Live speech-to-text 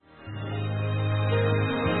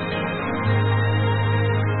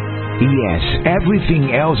Yes, everything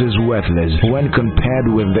else is worthless when compared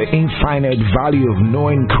with the infinite value of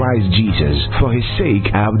knowing Christ Jesus. For his sake,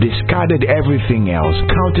 I have discarded everything else,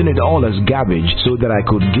 counting it all as garbage so that I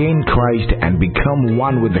could gain Christ and become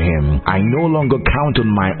one with him. I no longer count on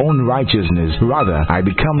my own righteousness. Rather, I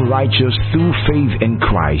become righteous through faith in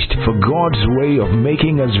Christ. For God's way of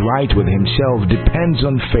making us right with himself depends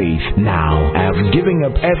on faith. Now, I have given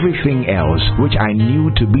up everything else, which I knew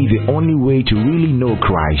to be the only way to really know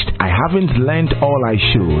Christ. I haven't learned all I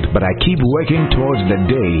should, but I keep working towards the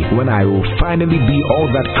day when I will finally be all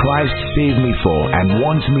that Christ saved me for and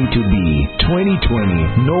wants me to be.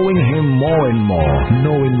 2020, knowing him more and more,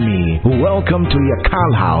 knowing me. Welcome to your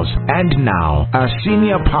Carl House. And now, our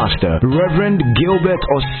senior pastor, Reverend Gilbert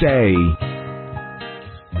Osei.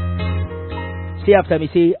 Say after me,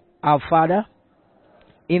 say, Our Father,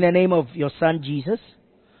 in the name of your Son Jesus,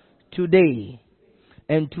 today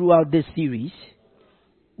and throughout this series,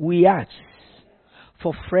 we ask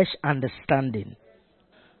for fresh understanding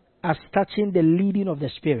as touching the leading of the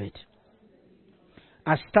Spirit.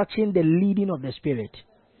 As touching the leading of the Spirit.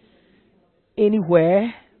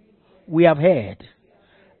 Anywhere we have heard,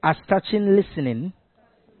 as touching listening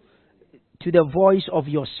to the voice of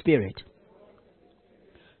your Spirit.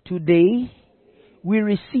 Today, we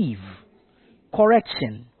receive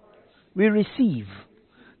correction. We receive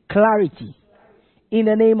clarity in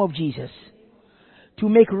the name of Jesus to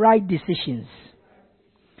make right decisions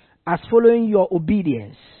as following your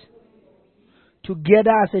obedience. Together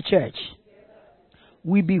as a church,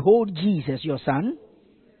 we behold Jesus, your Son,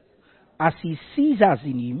 as he sees us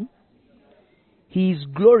in him. He is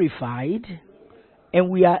glorified and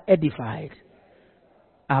we are edified.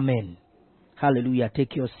 Amen. Hallelujah.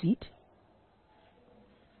 Take your seat.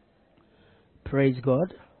 Praise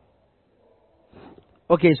God.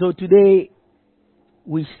 Okay, so today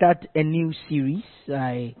we start a new series.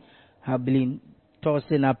 I have been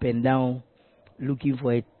tossing up and down looking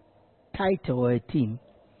for a title or a theme.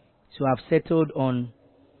 So I've settled on,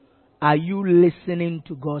 are you listening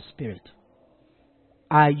to God's Spirit?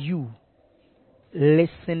 Are you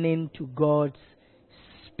listening to God's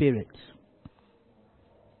Spirit?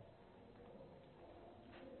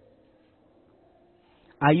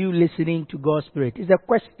 Are you listening to God's Spirit? It's a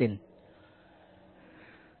question.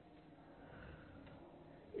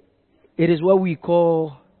 It is what we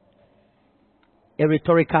call a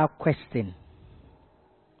rhetorical question.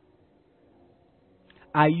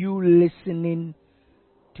 Are you listening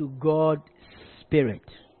to God's Spirit?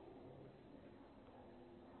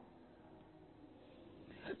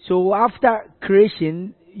 So after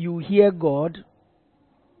creation, you hear God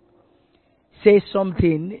say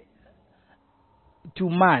something to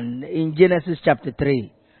man in Genesis chapter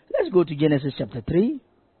 3. Let's go to Genesis chapter 3.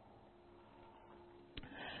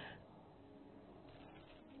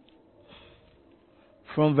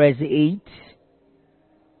 From verse 8.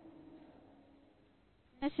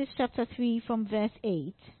 Genesis chapter 3 from verse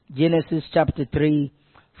 8. Genesis chapter 3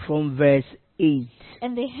 from verse 8.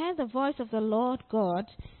 And they heard the voice of the Lord God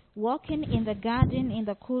walking in the garden in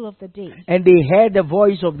the cool of the day. And they heard the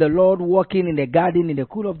voice of the Lord walking in the garden in the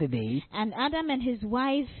cool of the day. And Adam and his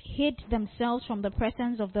wife hid themselves from the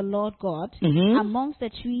presence of the Lord God amongst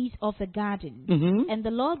the trees of the garden. And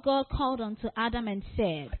the Lord God called unto Adam and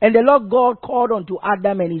said. And the Lord God called unto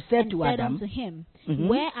Adam and he said to Adam. Unto him,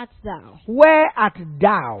 Where art thou? Where art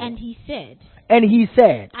thou? And he said. And he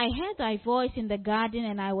said, I heard thy voice in the garden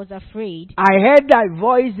and I was afraid. I heard thy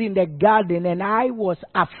voice in the garden and I was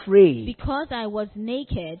afraid. Because I was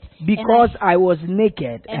naked. Because I was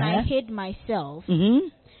naked. And I hid myself.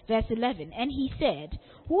 Verse 11. And he said,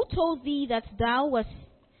 Who told thee that thou wast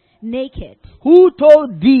naked? Who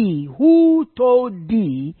told thee? Who told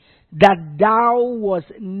thee that thou was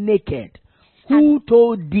naked? Who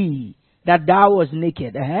told thee that thou was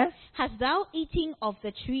naked? Hast thou eaten of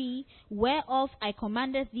the tree whereof I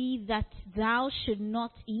commanded thee that thou should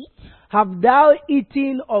not eat? Have thou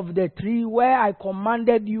eaten of the tree where I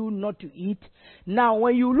commanded you not to eat? Now,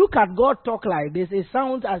 when you look at God talk like this, it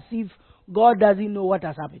sounds as if God doesn't know what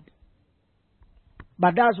has happened.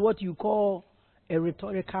 But that's what you call a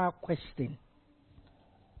rhetorical question.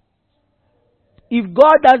 If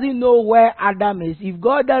God doesn't know where Adam is, if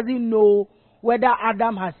God doesn't know whether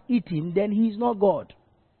Adam has eaten, then he is not God.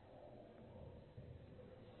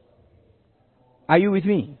 Are you with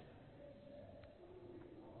me?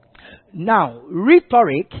 Now,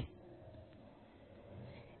 rhetoric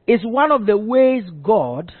is one of the ways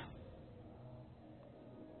God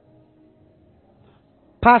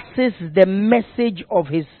passes the message of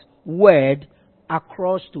his word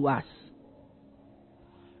across to us.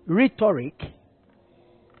 Rhetoric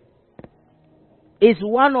is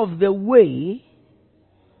one of the way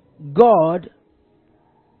God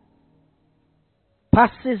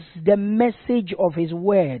passes the message of His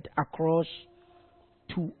word across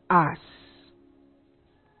to us.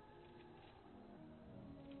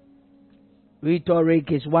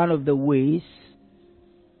 Rhetoric is one of the ways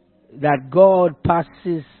that God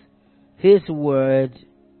passes His word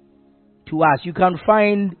to us. You can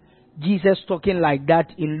find Jesus talking like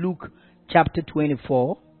that in Luke chapter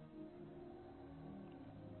 24.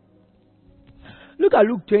 Look at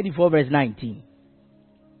Luke 24 verse 19.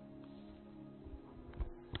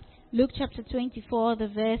 Luke chapter 24, the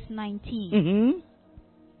verse 19. Mm-hmm.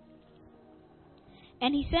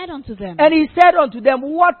 And He said unto them. And He said unto them,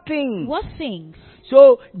 what things? What things?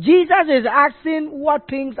 So Jesus is asking what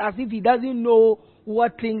things as if He doesn't know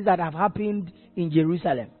what things that have happened in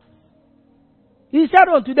Jerusalem. He said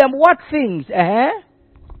unto them, what things?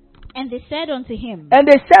 And they said unto Him. And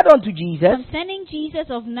they said unto Jesus. Concerning Jesus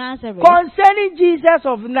of Nazareth. Concerning Jesus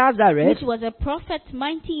of Nazareth. Which was a prophet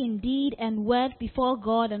mighty in deed and word before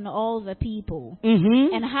God and all the people.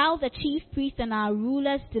 Mm-hmm. And how the chief priests and our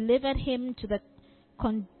rulers delivered Him to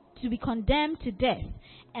be condemned to death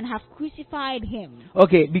and have crucified Him.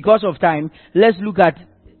 Okay, because of time, let's look at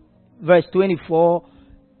verse 24,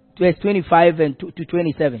 verse 25 and to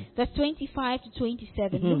 27. Verse 25 to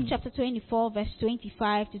 27. Mm-hmm. Luke chapter 24, verse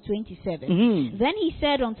 25 to 27. Mm-hmm. Then He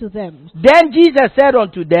said unto them. Then Jesus said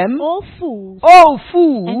unto them, O fools,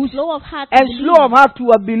 and slow of heart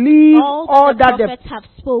to believe all that the prophets have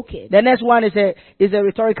spoken. The next one is a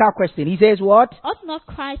rhetorical question. He says what? Ought not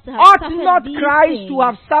Christ to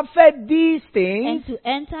have suffered these things and to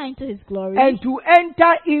enter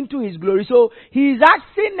into His glory? So he is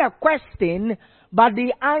asking a question, but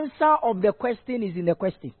the answer of the question is in the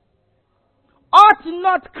question. Ought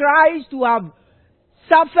not Christ to have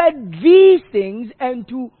suffered these things and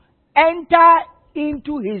to enter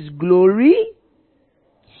into His glory?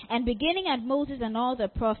 And beginning at Moses and all the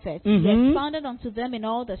prophets, mm-hmm. He expounded unto them in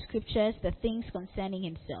all the scriptures the things concerning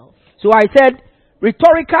Himself. So I said,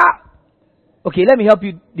 rhetorical. Okay, let me help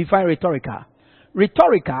you define rhetorical.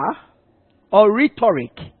 Rhetorical or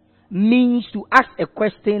rhetoric means to ask a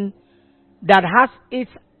question that has its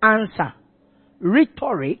answer.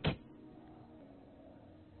 Rhetoric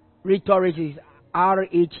is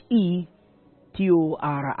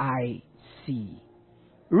R-H-E-T-O-R-I-C.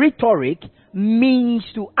 Rhetoric means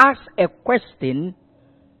to ask a question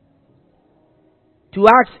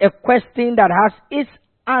that has its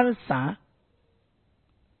answer.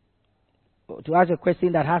 To ask a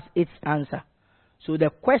question that has its answer. So the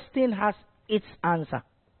question has its answer.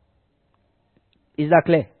 Is that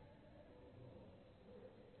clear?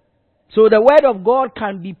 So the word of God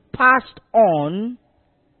can be passed on,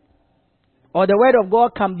 or the word of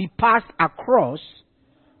God can be passed across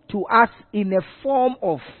to us in a form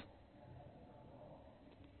of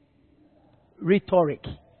rhetoric.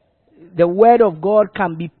 The word of God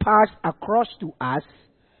can be passed across to us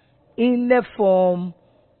in the form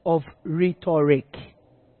of rhetoric.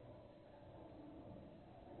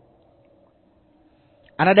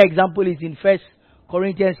 Another example is in 1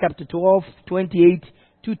 Corinthians chapter 12, 28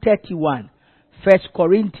 to 31. 1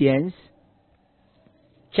 Corinthians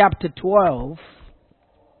chapter 12.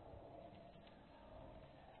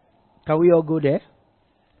 Can we all go there?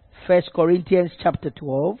 1 Corinthians chapter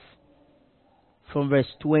 12 from verse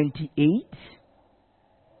 28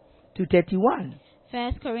 to 31.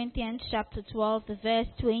 1 Corinthians chapter 12, the verse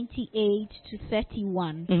 28 to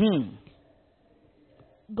 31. Mm-hmm.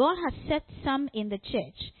 God has set some in the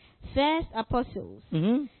church. First, apostles.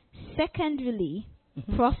 Mm-hmm. Secondly,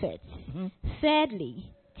 mm-hmm. prophets. Mm-hmm.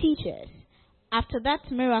 Thirdly, teachers. After that,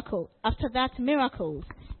 miracles.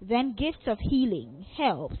 Then gifts of healing,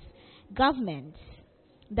 helps, governments,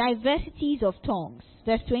 diversities of tongues.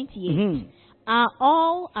 Verse 28. Mm-hmm. Are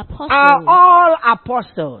all apostles?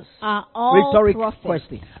 Are all rhetoric prophets?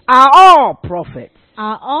 Question. Are all prophets?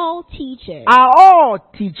 Are all teachers? Are all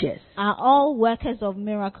teachers? Are all workers of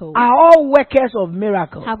miracles? Are all workers of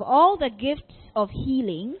miracles? Have all the gifts of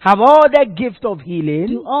healing? Have all the gift of healing?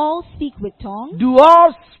 Do all speak with tongues? Do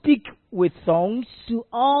all speak with tongues? Do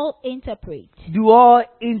all interpret? Do all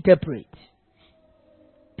interpret?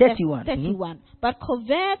 31. 31. Mm-hmm. But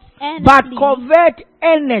covet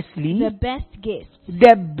earnestly the best gift.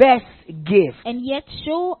 The best gift. And yet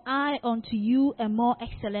show I unto you a more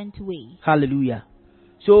excellent way. Hallelujah.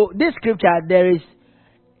 So this scripture, there is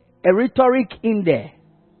a rhetoric in there.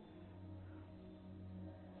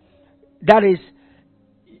 That is,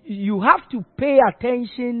 you have to pay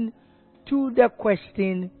attention to the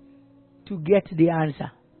question to get the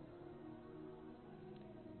answer.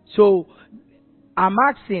 So, I'm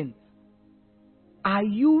asking, Are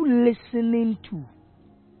you listening to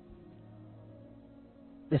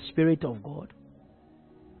the Spirit of God?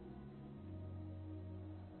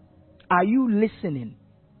 Are you listening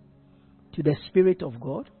to the Spirit of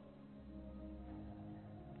God?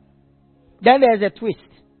 Then there's a twist.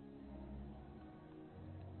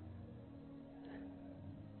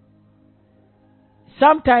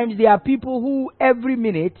 Sometimes there are people who every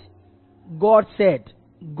minute, God said,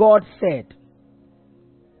 God said.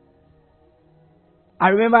 I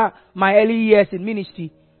remember my early years in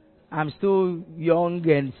ministry. I'm still young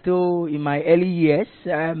and still in my early years.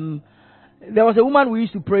 There was a woman we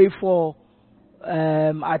used to pray for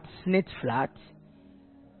at Snit Flat.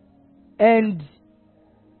 And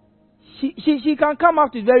she can come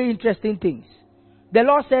up with very interesting things. The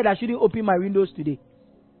Lord said I shouldn't open my windows today.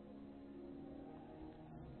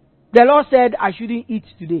 The Lord said I shouldn't eat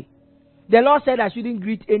today. The Lord said I shouldn't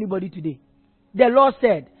greet anybody today. The Lord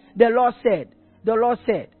said, the Lord said, the Lord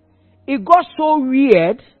said. It got so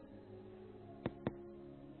weird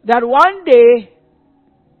that one day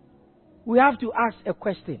we have to ask a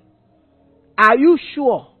question. Are you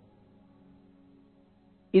sure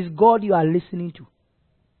it's God you are listening to?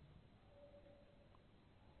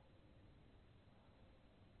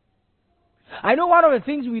 I know one of the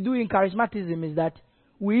things we do in charismatism is that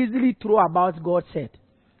we easily throw about God said.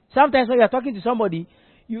 Sometimes when you are talking to somebody,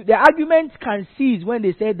 the argument can cease when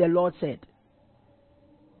they say the Lord said.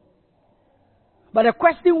 But the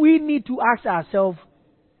question we need to ask ourselves,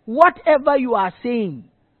 whatever you are saying,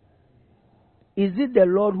 is it the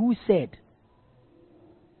Lord who said?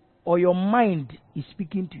 Or your mind is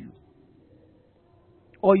speaking to you?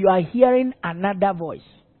 Or you are hearing another voice?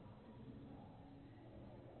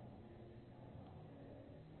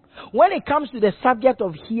 When it comes to the subject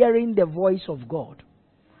of hearing the voice of God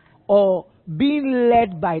or being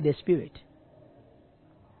led by the Spirit,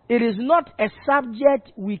 it is not a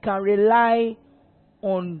subject we can rely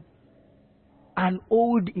on an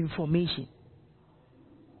old information.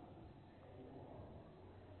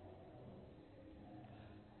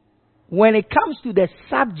 When it comes to the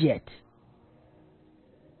subject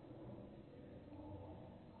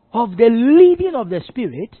of the leading of the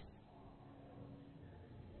Spirit,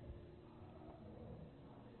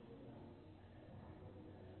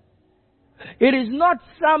 it is not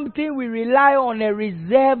something we rely on a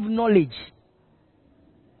reserved knowledge.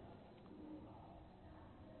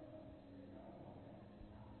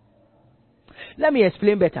 Let me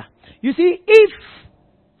explain better. You see, if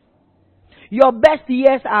your best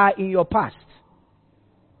years are in your past,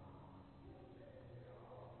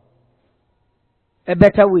 a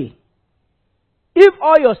better way. If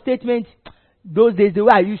all your statements, those days, the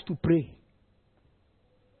way I used to pray,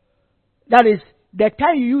 that is, the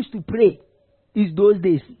time you used to pray is those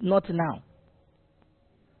days, not now.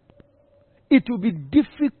 It will be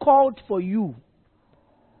difficult for you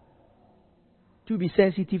to be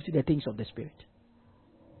sensitive to the things of the Spirit.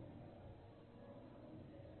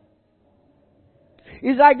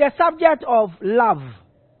 It's like the subject of love,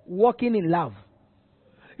 walking in love.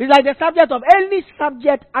 It's like the subject of any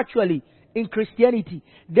subject actually in Christianity.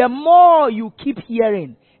 The more you keep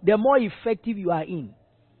hearing, the more effective you are in.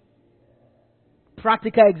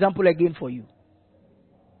 Practical example again for you.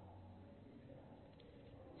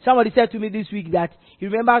 Somebody said to me this week that he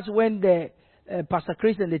remembers when the Pastor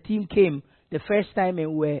Chris and the team came the first time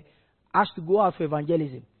and were asked to go out for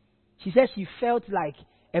evangelism. She said she felt like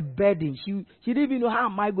a burden. She didn't even know, how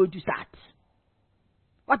am I going to start?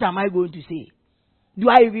 What am I going to say? Do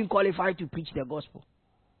I even qualify to preach the gospel?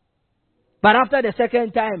 But after the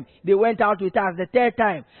second time, they went out with us. The third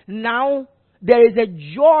time, now there is a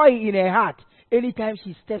joy in her heart anytime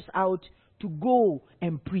she steps out to go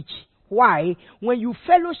and preach. Why? When you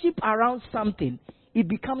fellowship around something, it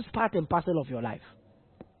becomes part and parcel of your life.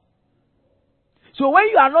 So when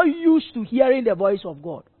you are not used to hearing the voice of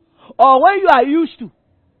God, or when you are used to,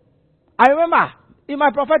 I remember in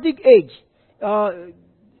my prophetic age, I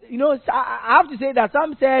have to say that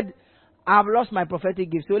some said, I've lost my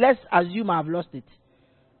prophetic gift. So let's assume I've lost it.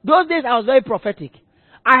 Those days I was very prophetic.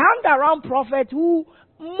 I hung around prophets who,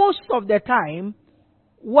 most of the time,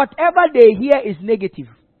 whatever they hear is negative.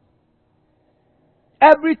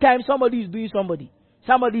 Every time somebody is doing somebody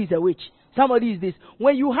is a witch, somebody is this.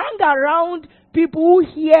 When you hang around people who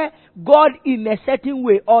hear God in a certain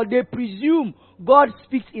way, or they presume God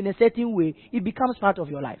speaks in a certain way, it becomes part of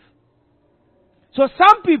your life. So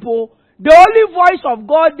some people, the only voice of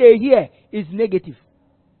God they hear is negative.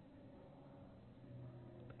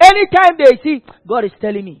 Anytime they see, God is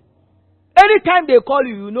telling me. Anytime they call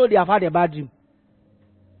you, you know they have had a bad dream.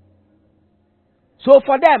 So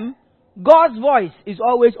for them, God's voice is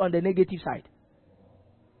always on the negative side.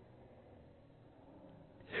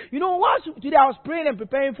 You know, once today I was praying and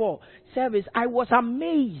preparing for service, I was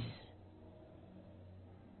amazed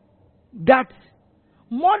that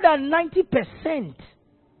more than 90%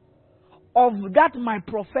 of that my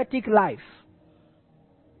prophetic life,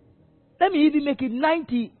 let me even make it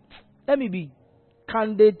 90, let me be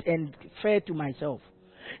candid and fair to myself.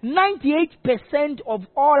 98% of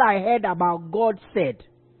all I heard about God said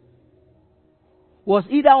was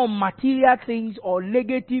either on material things or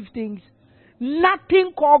negative things.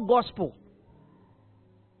 Nothing called gospel.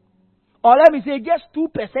 Or let me say just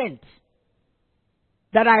 2%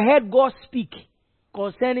 that I heard God speak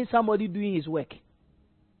concerning somebody doing his work.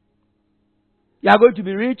 You are going to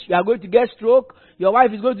be rich, you are going to get stroke, your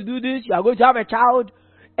wife is going to do this, you are going to have a child.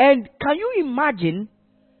 And can you imagine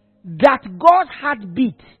that God's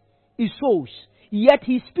heartbeat is souls, yet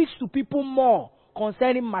he speaks to people more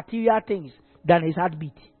concerning material things than his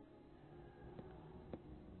heartbeat?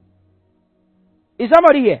 Is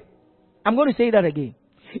somebody here? I'm going to say that again.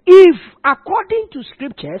 If, according to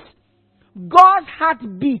scriptures, God's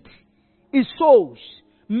heartbeat is souls,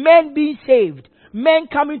 men being saved, men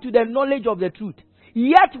coming to the knowledge of the truth,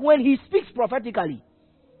 yet when he speaks prophetically,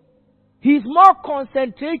 he's more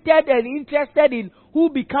concentrated and interested in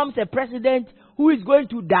who becomes a president, who is going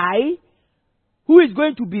to die, who is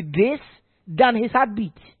going to be this, than his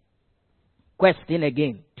heartbeat. Question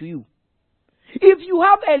again to you. If you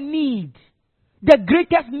have a need, the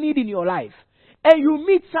greatest need in your life, and you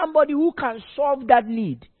meet somebody who can solve that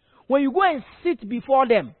need, when you go and sit before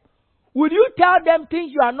them, would you tell them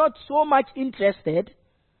things you are not so much interested,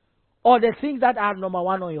 or the things that are number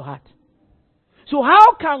one on your heart? So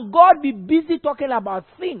how can God be busy talking about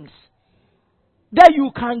things that you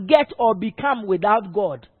can get or become without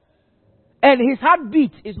God? And his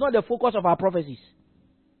heartbeat is not the focus of our prophecies.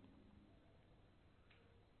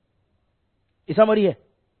 Is somebody here?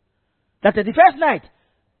 That the first night,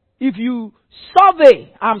 if you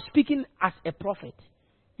survey, I'm speaking as a prophet.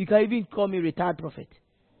 You can even call me retired prophet.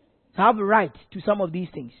 I have a right to some of these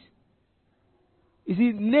things. You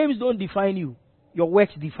see, names don't define you. Your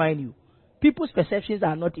works define you. People's perceptions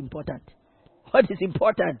are not important. What is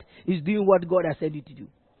important is doing what God has said you to do.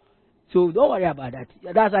 So don't worry about that.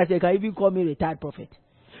 That's why I say, you can even call me retired prophet.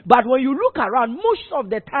 But when you look around, most of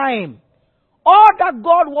the time, all that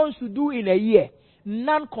God wants to do in a year,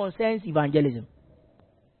 none concerns evangelism.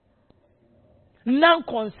 None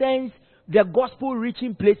concerns the gospel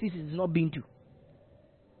reaching places it's not been to.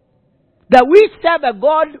 That we serve a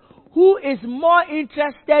God who is more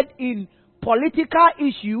interested in political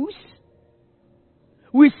issues.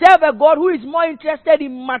 We serve a God who is more interested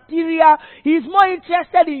in material. He is more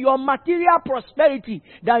interested in your material prosperity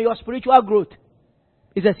than your spiritual growth.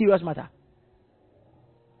 It's a serious matter.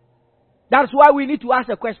 That's why we need to ask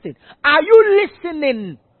a question. Are you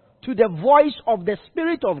listening to the voice of the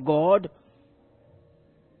Spirit of God,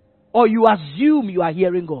 or you assume you are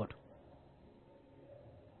hearing God?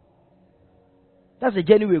 That's the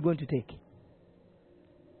journey we're going to take.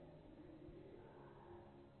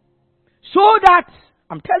 So that,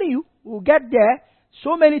 I'm telling you, we'll get there,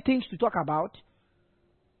 so many things to talk about.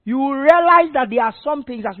 You will realize that there are some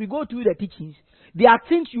things, as we go through the teachings, there are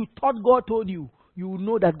things you thought God told you, you will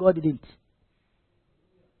know that God didn't.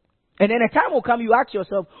 And then a time will come, you ask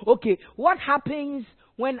yourself, okay, what happens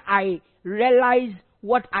when I realize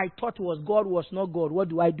what I thought was God was not God? What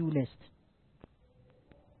do I do next?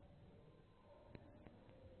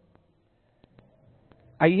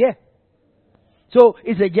 Are you here? So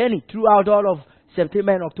it's a journey throughout all of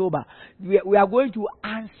September and October. We are going to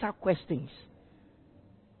answer questions.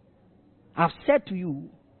 I've said to you,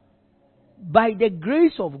 by the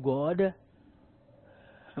grace of God,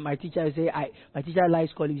 my teacher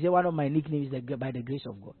likes calling. He said one of my nicknames is by the grace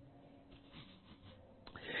of God.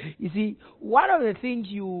 You see, one of the things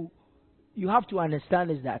you have to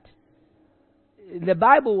understand is that the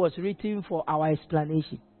Bible was written for our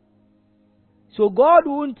explanation. So God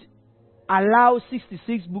won't allow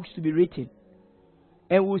 66 books to be written,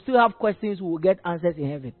 and we'll still have questions, we will get answers in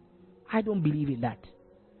heaven. I don't believe in that.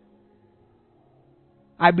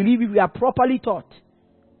 I believe if we are properly taught,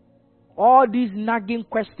 all these nagging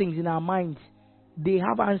questions in our minds, they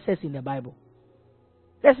have answers in the Bible.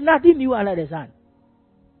 There's nothing new under the sun.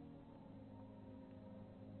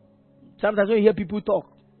 Sometimes when you hear people talk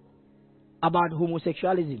about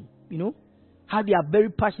homosexualism, you know, how they are very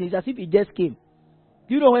passionate, as if it just came.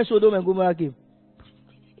 Do you know when Sodom and Gomorrah came?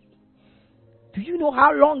 Do you know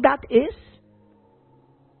how long that is?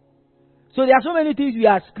 So there are so many things we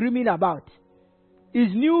are screaming about.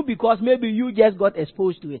 It's new because maybe you just got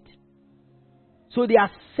exposed to it. So there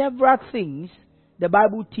are several things the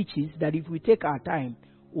Bible teaches that if we take our time,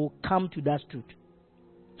 we'll come to that truth.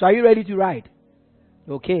 So are you ready to write?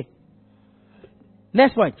 Okay.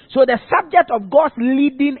 Next point. So the subject of God's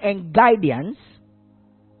leading and guidance,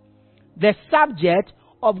 the subject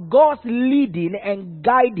of God's leading and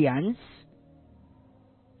guidance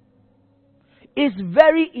is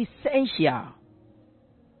very essential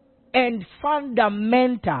and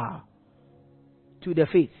fundamental to the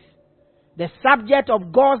faith. The subject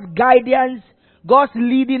of God's guidance, God's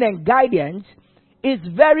leading and guidance is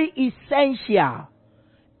very essential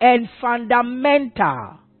and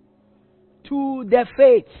fundamental to the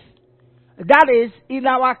faith. That is, in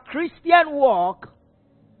our Christian walk,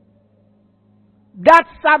 that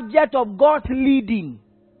subject of God's leading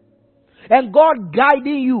and God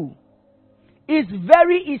guiding you is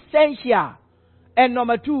very essential. And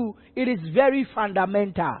number two, it is very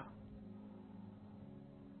fundamental.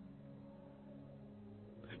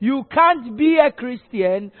 You can't be a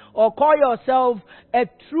Christian or call yourself a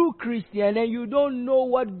true Christian and you don't know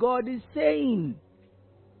what God is saying.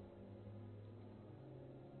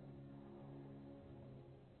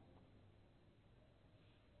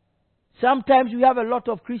 Sometimes we have a lot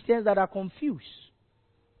of Christians that are confused.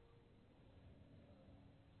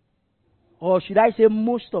 Or should I say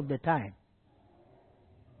most of the time?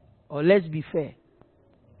 Or let's be fair.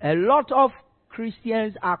 A lot of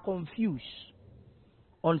Christians are confused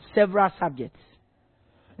on several subjects.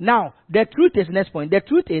 Now, the truth is, next point, the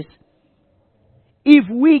truth is, if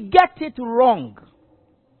we get it wrong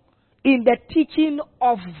in the teaching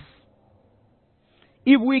of,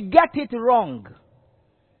 if we get it wrong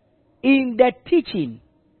in the teaching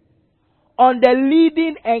on the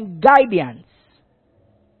leading and guidance,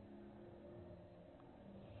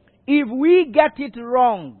 if we get it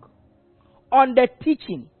wrong on the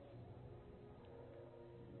teaching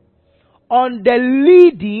on the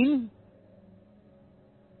leading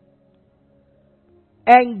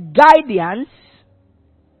and guidance,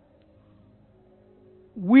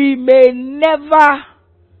 we may never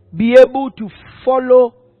be able to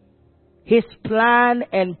follow His plan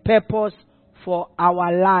and purpose for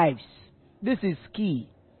our lives. This is key.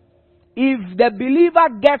 If the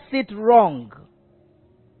believer gets it wrong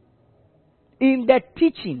in the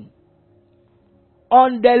teaching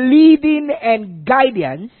on the leading and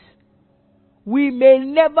guidance, we may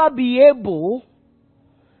never be able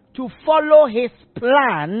to follow His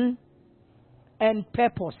plan and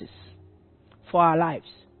purposes for our lives.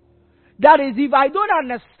 That is, if I don't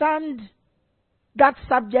understand that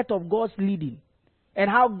subject of God's leading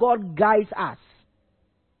and how God guides us,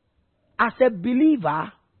 as a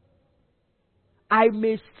believer, I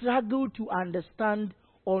may struggle to understand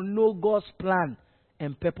or know God's plan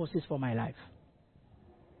and purposes for my life.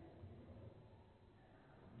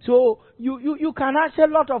 So you can ask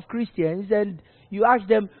a lot of Christians and you ask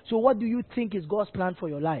them, so what do you think is God's plan for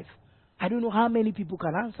your life? I don't know how many people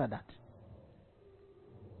can answer that.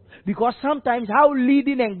 Because sometimes how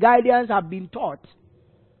leading and guidance have been taught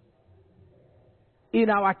in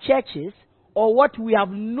our churches, or what we have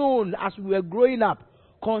known as we were growing up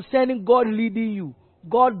concerning God leading you,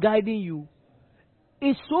 God guiding you,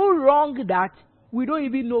 is so wrong that we don't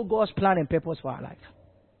even know God's plan and purpose for our life.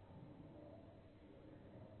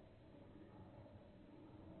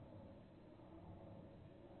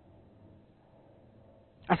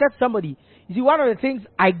 I said to somebody, you see, one of the things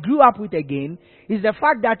I grew up with again is the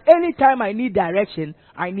fact that anytime I need direction,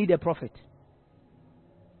 I need a prophet.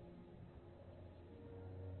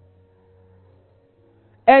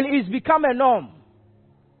 And it's become a norm.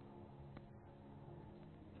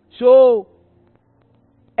 So,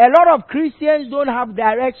 a lot of Christians don't have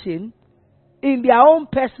direction in their own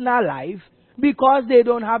personal life because they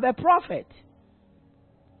don't have a prophet.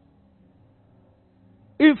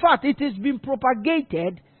 In fact, it has been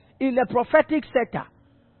propagated in the prophetic sector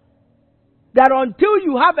that until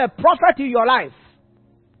you have a prophet in your life,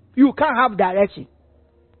 you can't have direction.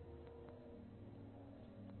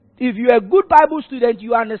 If you're a good Bible student,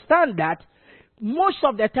 you understand that most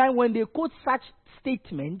of the time when they quote such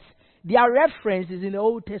statements, their reference is in the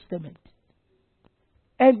Old Testament.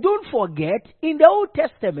 And don't forget, in the Old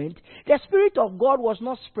Testament, the Spirit of God was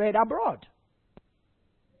not spread abroad.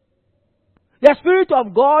 The Spirit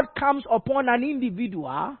of God comes upon an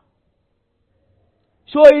individual.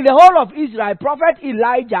 So in the whole of Israel, Prophet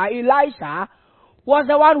Elisha was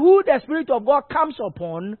the one who the Spirit of God comes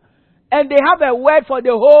upon, and they have a word for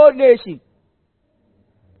the whole nation.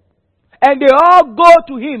 And they all go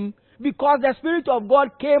to him because the Spirit of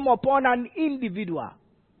God came upon an individual.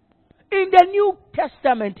 In the New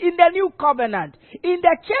Testament, in the New Covenant, in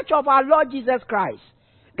the church of our Lord Jesus Christ,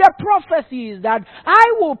 the prophecy is that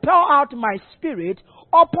I will pour out my Spirit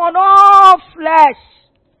upon all flesh.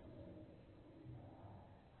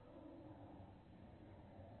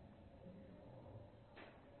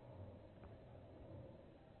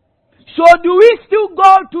 So do we still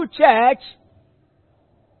go to church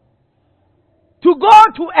to go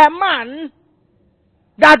to a man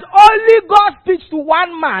that only God speaks to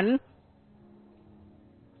one man,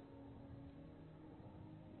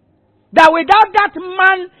 that without that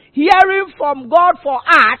man hearing from God for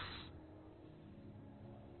us?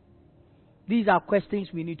 These are questions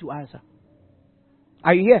we need to answer.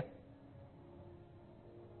 Are you here?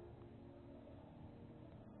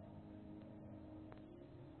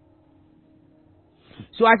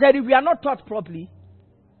 So I said, if we are not taught properly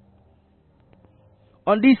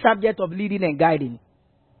on this subject of leading and guiding,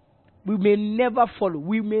 we may never follow.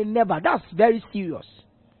 We may never. That's very serious.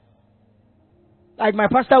 Like my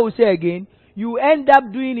pastor will say again, you end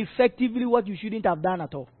up doing effectively what you shouldn't have done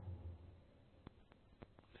at all.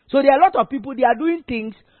 So there are a lot of people, they are doing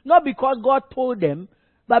things not because God told them,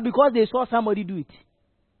 but because they saw somebody do it.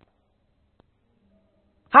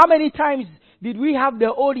 How many times did we have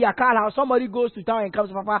the old Yakal house? Somebody goes to town and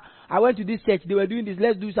comes, Papa, I went to this church, they were doing this,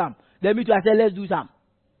 let's do some. Then me too, I said, let's do some.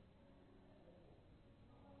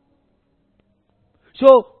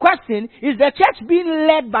 So, question, is the church being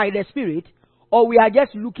led by the Spirit, or we are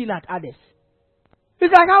just looking at others?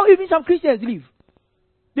 It's like how even some Christians live.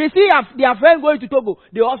 They see their friend going to Togo,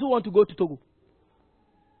 they also want to go to Togo.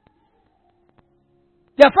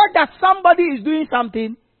 The fact that somebody is doing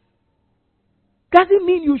something doesn't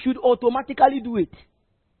mean you should automatically do it.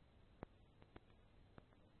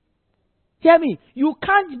 Hear me, you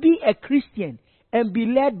can't be a Christian and be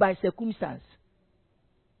led by circumstance.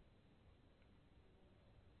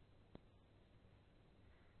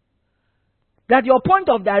 That your point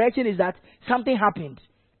of direction is that something happened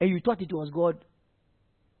and you thought it was God.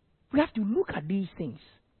 We have to look at these things.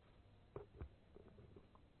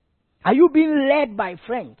 Are you being led by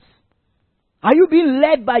friends? Are you being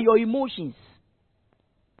led by your emotions?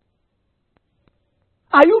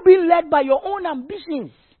 Are you being led by your own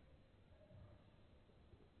ambitions?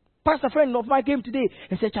 Pastor friend of mine came today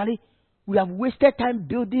and said, Charlie, we have wasted time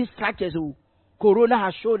building structures. Oh, Corona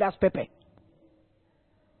has showed us pepper.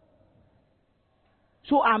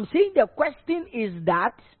 So I'm saying the question is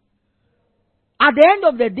that at the end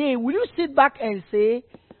of the day, will you sit back and say,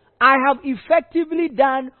 I have effectively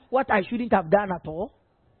done what I shouldn't have done at all?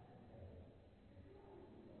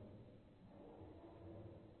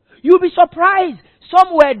 You'll be surprised.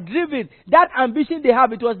 Some were driven. That ambition they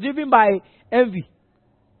have, it was driven by envy.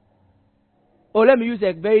 Or let me use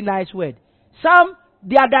a very nice word. Some,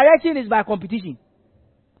 their direction is by competition.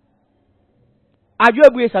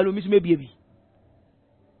 Ajobuye Salomis may be.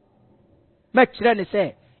 Make sure they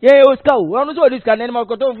say, yeah, Oscar, we don't know this can anymore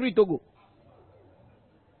go free to go.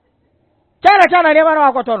 China never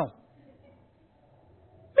know what to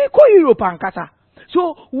Me call Europe and Kasa.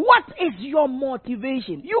 So, what is your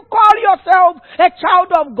motivation? You call yourself a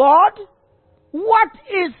child of God? What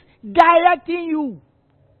is directing you?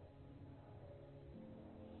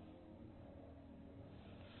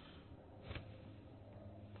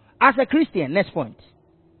 As a Christian, next point.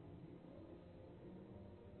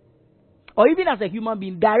 Or even as a human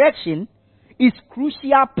being, direction is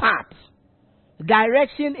crucial part.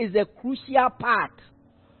 Direction is a crucial part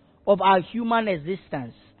of our human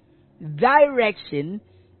existence. Direction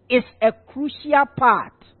is a crucial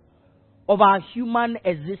part of our human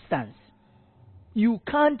existence. You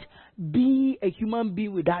can't be a human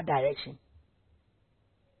being without direction.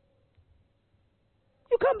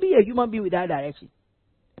 You can't be a human being without direction.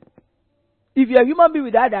 If you're a human being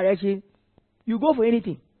without direction, you go for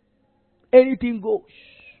anything. Anything goes.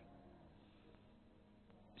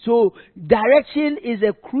 So, direction is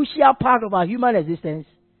a crucial part of our human existence.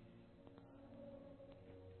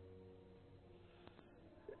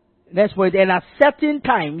 Next point, and at certain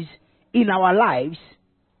times in our lives,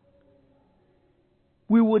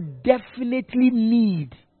 we would definitely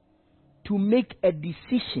need to make a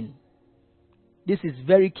decision. This is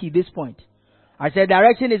very key, this point. I said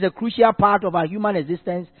direction is a crucial part of our human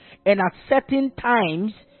existence, and at certain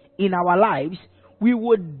times in our lives, we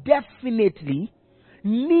would definitely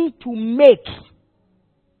need to make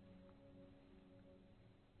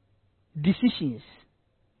decisions,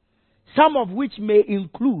 some of which may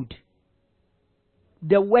include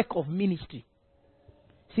the work of ministry.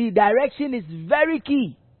 See, direction is very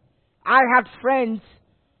key. I had friends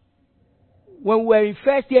when we were in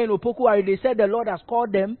first year in Opoku, they said the Lord has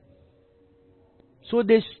called them, so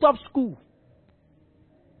they stopped school.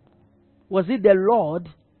 Was it the Lord?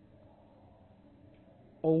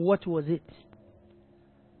 Or what was it?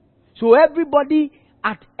 So everybody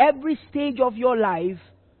at every stage of your life,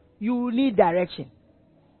 you need direction.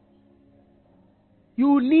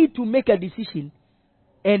 You need to make a decision.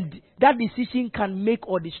 And that decision can make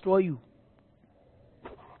or destroy you.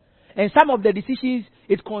 And some of the decisions,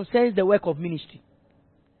 it concerns the work of ministry.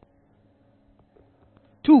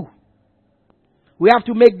 2, we have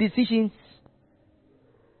to make decisions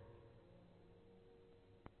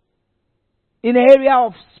in the area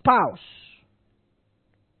of spouse.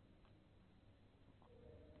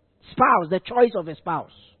 Spouse, the choice of a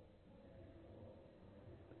spouse.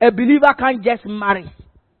 A believer can't just marry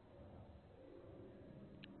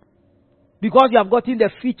because you have gotten the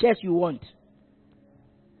features you want.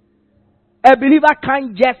 A believer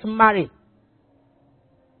can't just marry.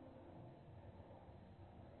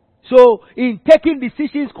 So, in taking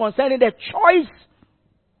decisions concerning the choice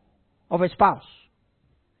of a spouse,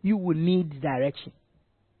 you will need direction.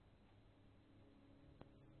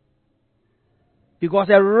 Because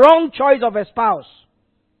a wrong choice of a spouse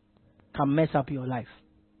can mess up your life.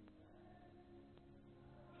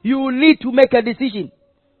 You will need to make a decision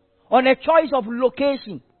on a choice of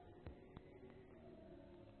location.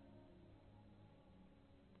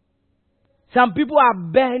 Some people are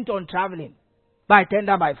bent on traveling by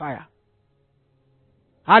tender, by fire.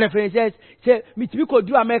 And a friend says, "Me could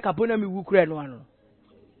do America, put me Ukraine one."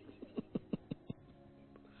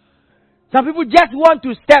 Some people just want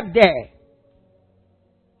to step there.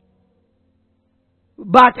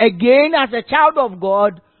 But again, as a child of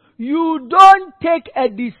God, you don't take a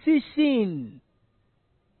decision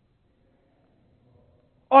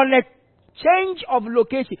on a change of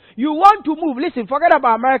location. You want to move. Listen, forget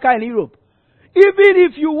about America and Europe. Even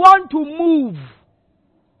if you want to move,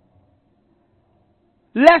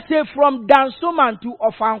 let's say from Dansoman to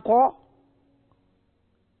Ofanko,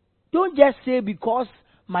 don't just say because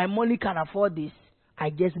my money can afford this,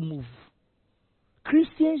 I just move.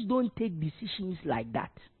 Christians don't take decisions like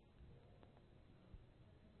that.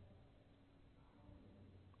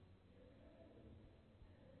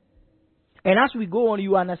 And as we go on,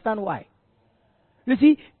 you understand why. You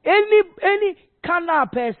see, any carnal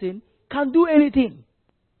person can do anything.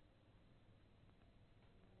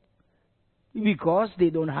 Because they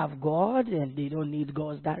don't have God and they don't need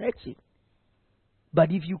God's direction.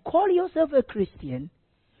 But if you call yourself a Christian,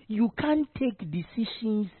 you can't take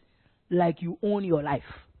decisions like you own your life.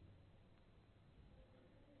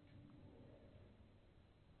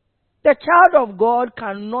 The child of God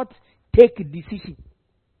cannot take a decision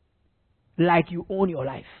like you own your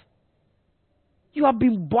life. You have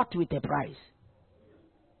been bought with a price.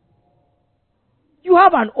 You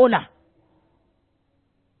have an owner.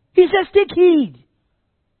 He says, take heed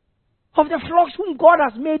of the flocks whom God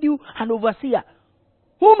has made you an overseer,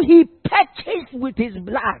 whom he purchased with his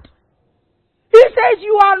blood. He says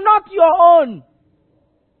you are not your own.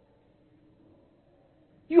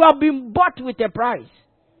 You have been bought with a price.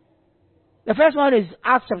 The first one is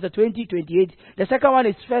Acts chapter 20:28. The second one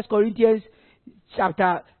is 1 Corinthians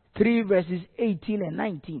chapter 3 verses 18 and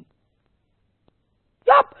 19.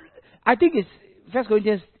 Yep. I think it's 1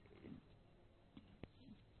 Corinthians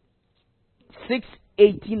 6,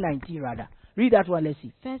 18, 19 rather. Read that one, let's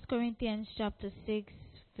see. 1 Corinthians chapter 6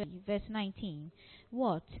 verse 19.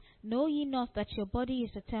 What? Know ye not that your body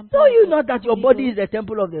is a temple? Know you not that your body is a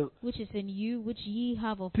temple of the... which is in you, which ye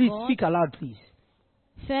have of please, God? Please speak aloud, please.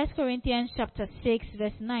 1 Corinthians chapter 6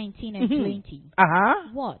 verse 19 and 20.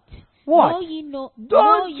 What? What? Know ye know,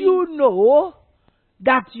 don't you know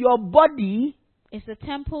that your body is the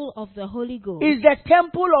temple of the Holy Ghost? Is the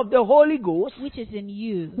temple of the Holy Ghost, which is in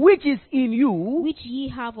you. Which is in you. Which ye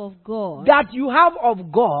have of God. That you have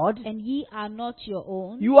of God. And ye are not your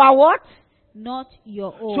own. You are what? Not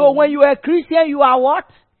your own. So when you are a Christian, you are what?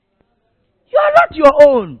 You are not your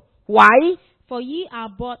own. Why? For ye are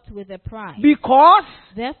bought with a price. Because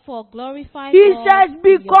therefore glorify he God. Says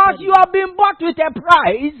because you have been bought with a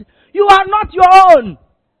price, you are not your own.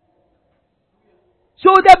 So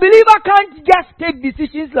the believer can't just take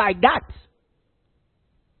decisions like that.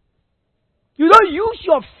 You don't use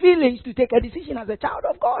your feelings to take a decision as a child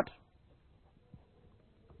of God.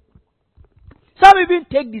 Some even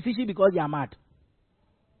take decisions because they are mad.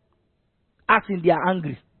 As in they are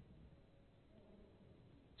angry.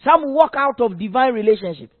 Some walk out of divine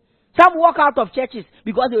relationship. Some walk out of churches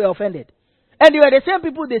because they were offended. And they were the same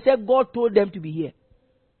people they said God told them to be here.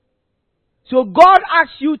 So God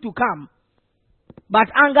asks you to come, but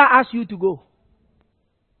anger asks you to go.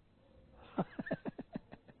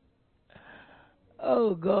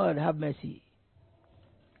 Oh God, have mercy.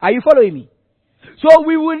 Are you following me? So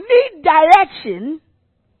we will need direction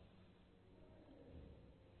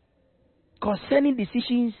concerning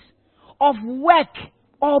decisions of work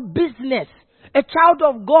or business. A child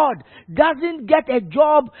of God doesn't get a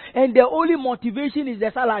job and the only motivation is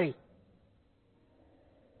the salary.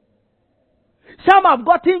 Some have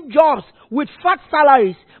gotten jobs with fat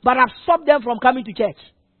salaries, but have stopped them from coming to church.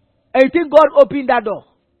 And you think God opened that door?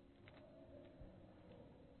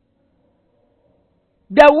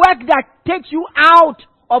 The work that takes you out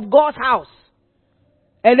of God's house,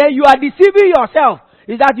 and then you are deceiving yourself,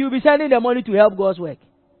 is that you'll be sending the money to help God's work.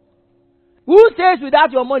 Who says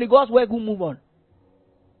without your money, God's work will move on?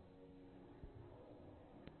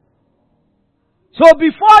 So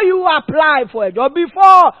before you apply for a job,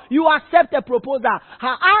 before you accept a proposal,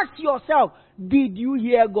 ask yourself, did you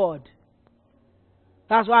hear God?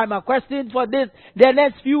 That's why my question for the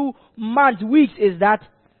next few months, weeks is that,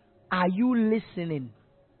 are you listening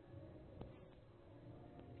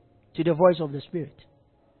to the voice of the Spirit?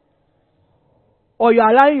 Or you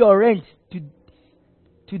are allowing your rent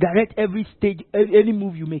to direct every stage, any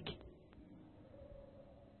move you make?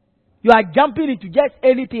 You are jumping into just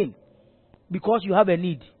anything because you have a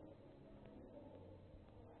need.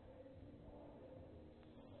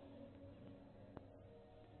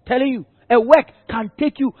 Telling you, a work can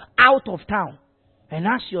take you out of town. And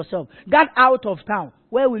ask yourself, that out of town,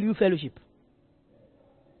 where will you fellowship?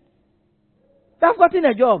 You have gotten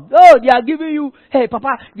a job. Oh, they are giving you, hey Papa,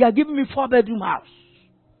 they are giving me 4-bedroom house.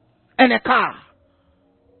 And a car.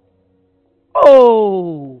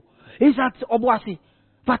 Oh, it's at Obuasi.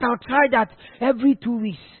 But I'll try that every 2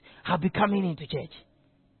 weeks. I'll be coming into church.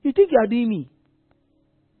 You think you are doing me?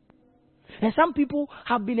 And some people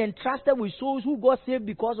have been entrusted with souls who got saved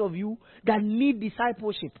because of you that need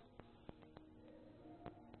discipleship.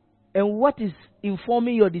 And what is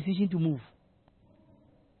informing your decision to move?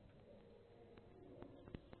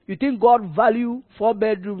 You think God value 4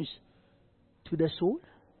 bedrooms to the soul?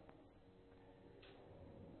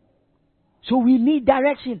 So we need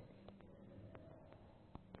direction.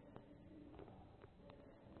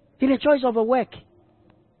 In the choice of a work.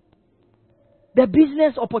 The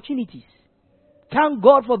business opportunities. Thank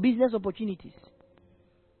God for business opportunities.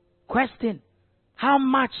 Question, how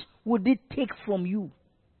much would it take from you?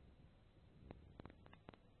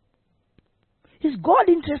 Is God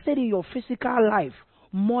interested in your physical life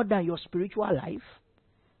more than your spiritual life?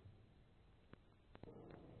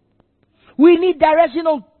 We need direction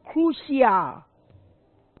on crucial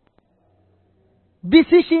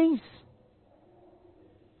decisions,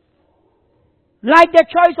 like the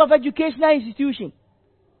choice of educational institution.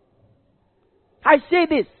 I say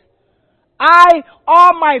this.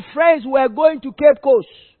 All my friends were going to Cape Coast.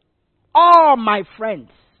 All my friends.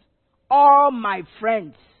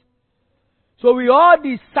 So we all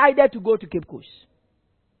decided to go to Cape Coast.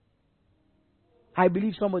 I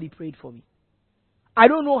believe somebody prayed for me. I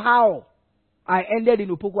don't know how I ended in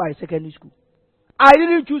Opokwai Secondary School. I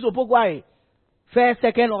didn't choose Opokwai first,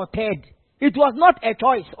 second, or third. It was not a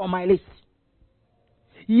choice on my list.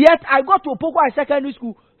 Yet I got to Opokwai Secondary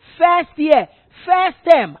School first year, first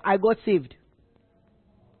term, I got saved.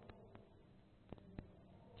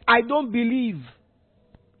 I don't believe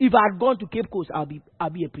if I had gone to Cape Coast, I'll be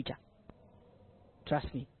a preacher.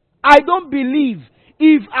 Trust me. I don't believe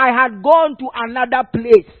if I had gone to another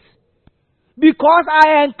place, because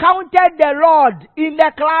I encountered the Lord in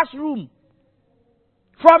the classroom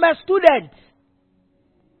from a student.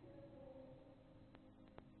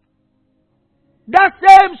 That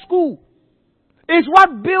same school is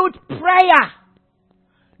what built prayer.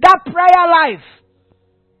 That prayer life.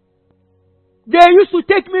 They used to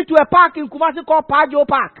take me to a park in Kumasi called Pajo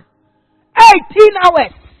Park. 18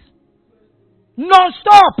 hours.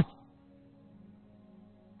 Non-stop.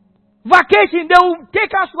 Vacation, they will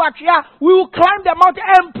take us to Atria. We will climb the mountain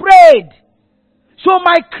and pray. So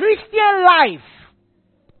my Christian life,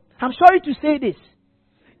 I'm sorry to say this,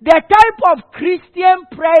 the type of Christian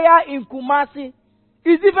prayer in Kumasi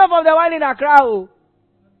is different from the one in Accra.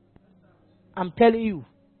 I'm telling you.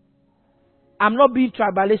 I'm not being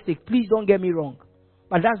tribalistic. Please don't get me wrong.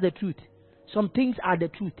 But that's the truth. Some things are the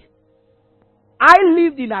truth. I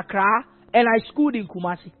lived in Accra and I schooled in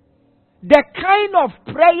Kumasi. The kind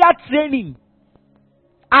of prayer training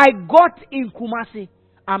I got in Kumasi,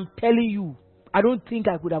 I'm telling you, I don't think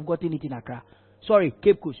I could have gotten it in Accra. Sorry,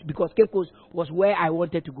 Cape Coast, because Cape Coast was where I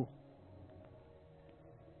wanted to go.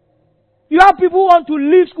 You have people who want to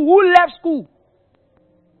leave school, who left school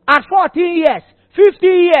at 14 years,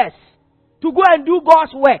 15 years, to go and do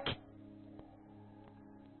God's work.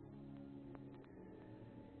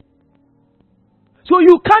 So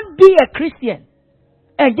you can't be a Christian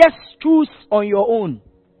and just choose on your own.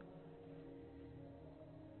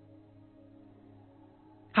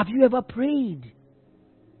 Have you ever prayed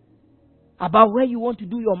about where you want to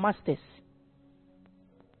do your masters?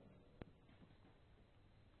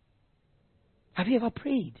 Have you ever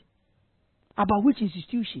prayed about which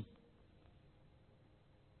institution?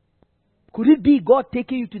 Could it be God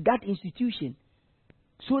taking you to that institution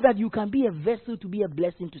so that you can be a vessel to be a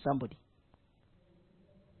blessing to somebody?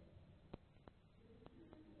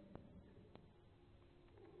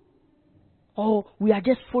 Or we are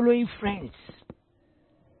just following friends.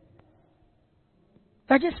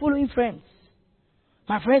 We are just following friends.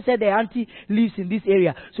 My friend said their auntie lives in this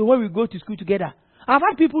area, so when we go to school together, I've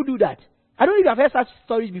had people do that. I don't know if you have heard such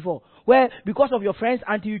stories before, where because of your friend's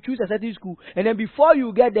auntie, you choose a certain school, and then before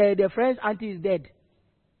you get there, the friend's auntie is dead.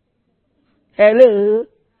 Hello?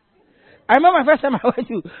 I remember my first time I went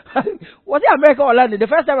to, was it America or London? The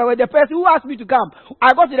first time I went, the person who asked me to come,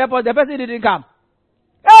 I got to the airport, the person didn't come.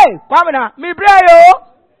 Hey, Kwamina, me yo.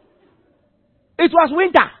 It was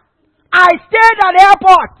winter. I stayed at the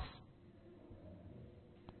airport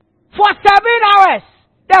for 7 hours.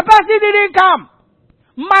 The person didn't come.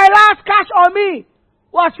 My last cash on me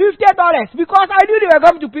was $50 because I knew they were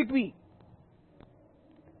coming to pick me.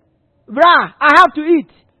 Bruh, I have to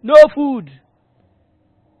eat. No food.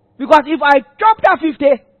 Because if I chop that 50,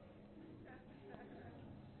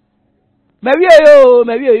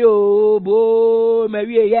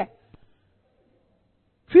 yeah.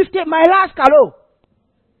 50, my last calo.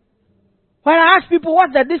 When I ask people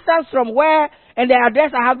what's the distance from where and the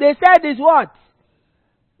address I have, they said is what?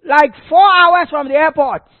 Like 4 hours from the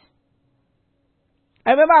airport.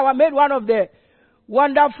 I remember I made one of the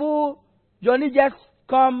wonderful Johnny Just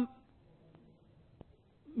Come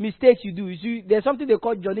mistakes you do. You see, there's something they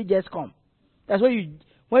call Johnny Just Come. That's when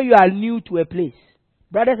you are new to a place.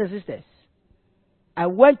 Brothers and sisters, I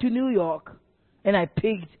went to New York and I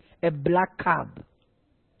picked a black cab.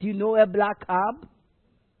 Do you know a black cab?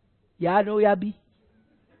 Yeah, I know Yabi.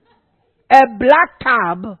 A black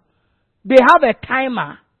cab, they have a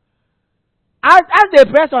timer. As they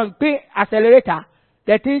press on the accelerator,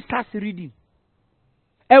 the thing starts reading.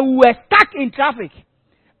 And we were stuck in traffic.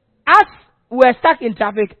 As we were stuck in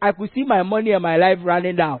traffic, I could see my money and my life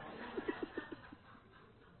running down.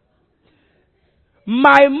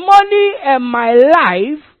 My money and my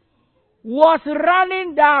life was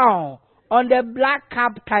running down on the black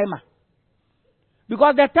cab timer.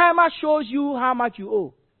 Because the timer shows you how much you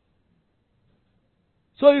owe.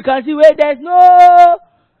 So you can see where there's no...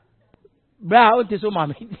 no.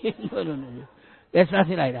 There's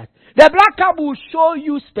nothing like that. The black cab will show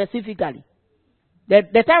you specifically.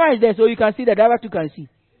 The timer is there so you can see, the driver too can see.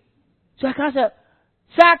 So I can say,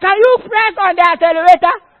 sir, can you press on the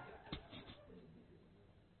accelerator?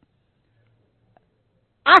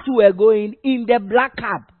 As we were going in the black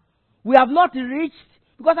cab, we have not reached,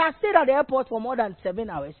 because I stayed at the airport for more than 7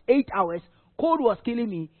 hours, 8 hours. Cold was killing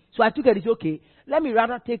me. So I took it, it's okay. Let me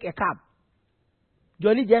rather take a cab.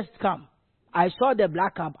 Johnny Just Come. I saw the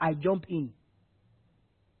black cab. I jumped in.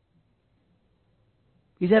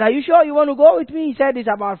 He said, are you sure you want to go with me? He said, it's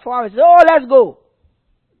about 4 hours. Oh, let's go.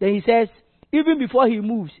 Then he says, even before he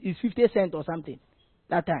moves, it's 50 cents or something.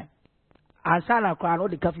 That time. And Sana Crown,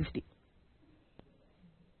 the car 50.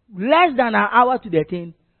 Less than an hour to the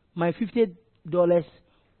thing, my $50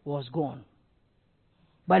 was gone.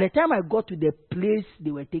 By the time I got to the place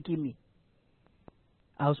they were taking me,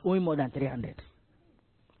 I was owing more than 300.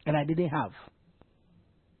 And I didn't have.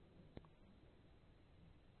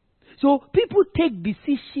 So people take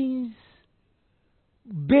decisions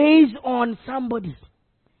based on somebody.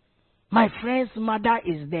 My friend's mother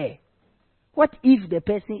is there. What if the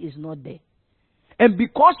person is not there? And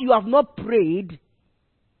because you have not prayed,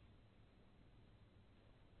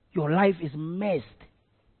 your life is messed.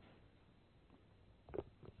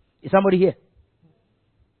 Is somebody here?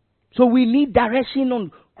 So we need direction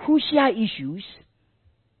on crucial issues.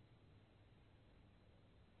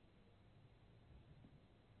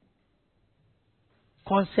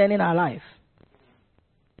 Concerning our life.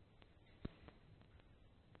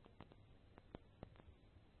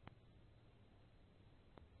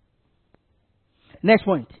 Next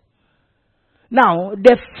point. Now,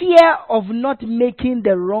 the fear of not making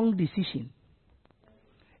the wrong decision.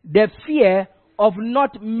 The fear of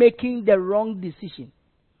not making the wrong decision.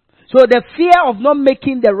 So the fear of not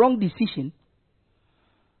making the wrong decision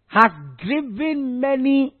has driven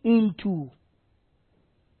many into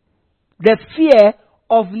the fear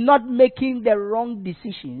of not making the wrong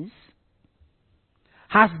decisions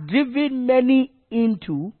has driven many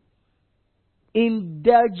into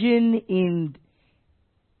indulging in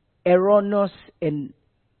erroneous and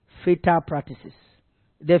fatal practices.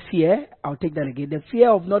 The fear, I'll take that again, the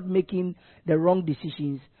fear of not making the wrong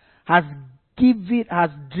decisions has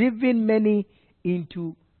driven many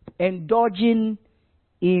into indulging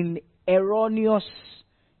in erroneous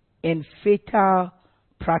and fatal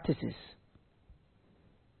practices.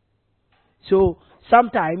 So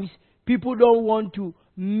sometimes people don't want to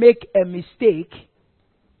make a mistake.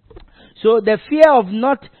 So the fear of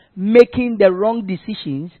not making the wrong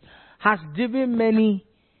decisions has driven many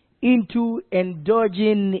into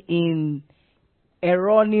indulging in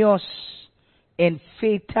erroneous and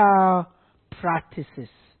fatal practices.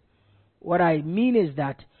 What I mean is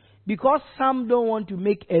that because some don't want to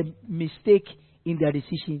make a mistake in their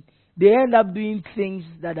decision, they end up doing things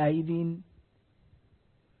that are even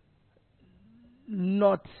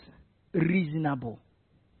not reasonable.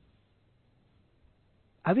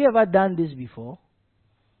 Have you ever done this before?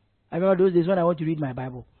 I remember those days when I want to read my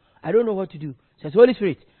Bible. I don't know what to do. It says, Holy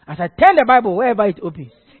Spirit, as I turn the Bible wherever it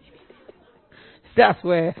opens, that's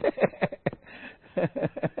where.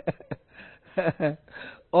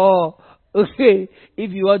 Or, okay,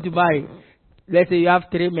 if you want to marry, let's say you have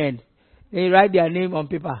 3 men, then you write their name on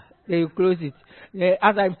paper, then you close it. Then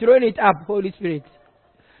as I'm throwing it up, Holy Spirit,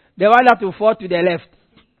 the one that will fall to the left.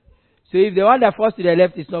 So if the one that falls to the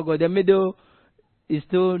left is not good, the middle is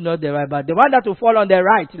still not the right, but the one that will fall on the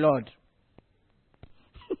right, Lord.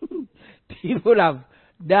 People have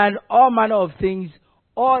done all manner of things,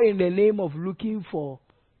 all in the name of looking for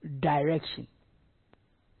direction.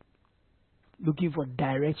 Looking for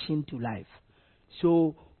direction to life.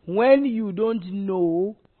 So when you don't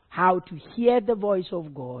know how to hear the voice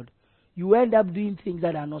of God, you end up doing things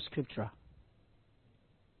that are not scriptural.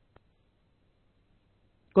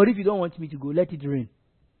 God, if you don't want me to go, let it rain.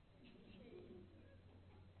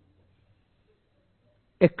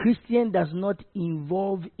 A Christian does not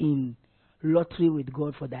involve in lottery with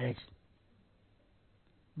God for direction.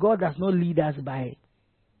 God does not lead us by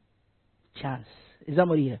chance. Is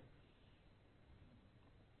somebody here?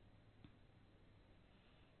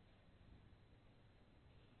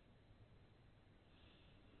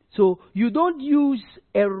 So you don't use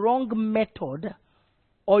a wrong method,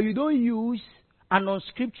 or you don't use an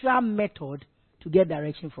unscriptural method to get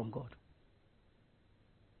direction from God.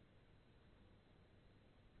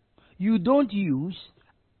 You don't use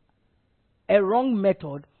a wrong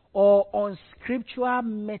method or unscriptural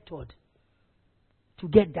method to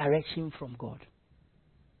get direction from God.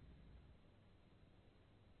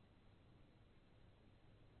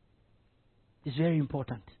 It's very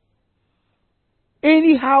important.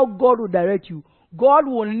 Anyhow God will direct you, God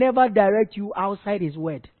will never direct you outside His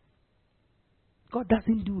word. God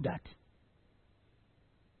doesn't do that.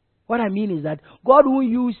 What I mean is that God won't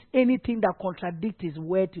use anything that contradicts His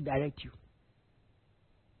word to direct you.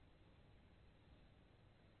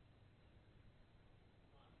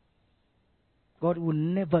 God will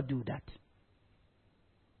never do that.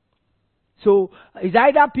 So it's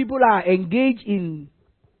either people are engaged in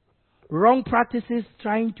wrong practices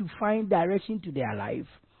trying to find direction to their life,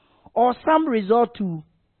 or some resort to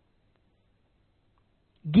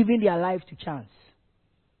giving their life to chance.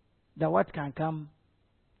 That what can come,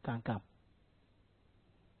 can come.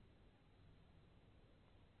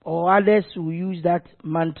 Or others who use that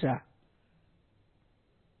mantra.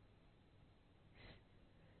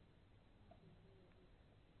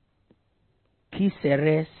 Ki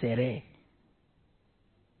sere sere.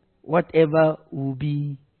 Whatever will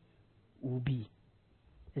be, will be.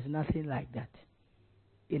 There's nothing like that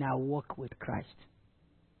in our walk with Christ.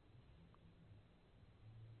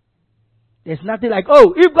 There's nothing like,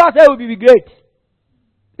 oh, if God said it will be great.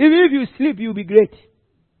 Even if you sleep, you'll be great.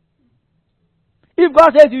 If God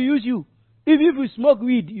says to use you, even if you smoke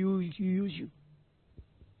weed, you use you.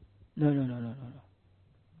 No.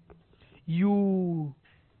 You,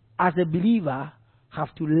 as a believer,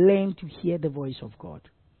 have to learn to hear the voice of God.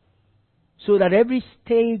 So that every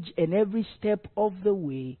stage and every step of the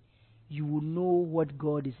way, you will know what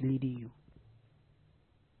God is leading you.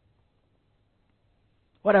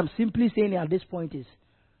 What I'm simply saying at this point is,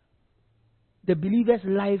 the believer's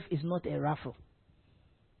life is not a raffle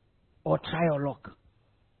or try or luck.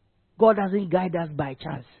 God doesn't guide us by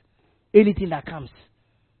chance. Anything that comes.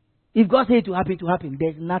 If God said it to happen,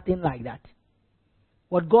 there's nothing like that.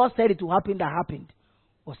 What God said it to happen, that happened,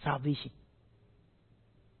 was salvation.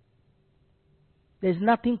 There's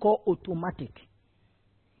nothing called automatic.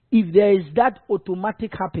 If there is that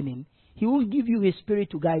automatic happening, He will give you His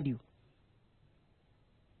Spirit to guide you.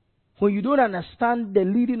 When you don't understand the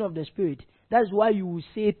leading of the Spirit, that's why you will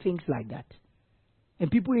say things like that. And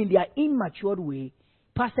people in their immature way,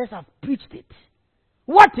 pastors have preached it.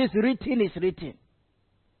 What is written is written.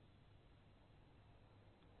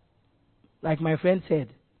 Like my friend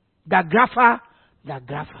said, the grapher.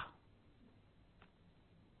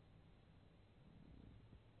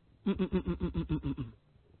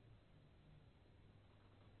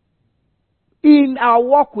 In our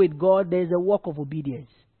walk with God, there is a walk of obedience.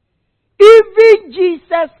 Even even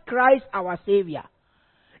Jesus Christ our Savior,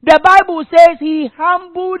 the Bible says he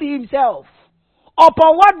humbled himself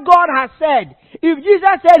upon what God has said. If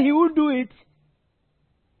Jesus said he would do it,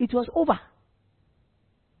 it was over.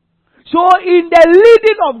 So in the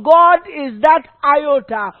leading of God is that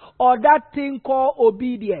iota or that thing called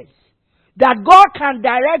obedience. That God can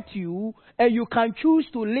direct you and you can choose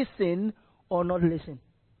to listen or not listen.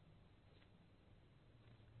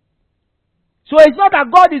 So it's not that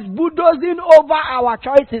God is bulldozing over our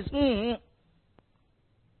choices.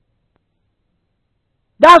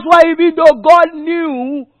 That's why even though God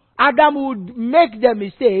knew Adam would make the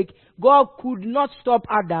mistake, God could not stop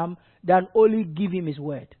Adam than only give him his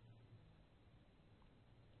word.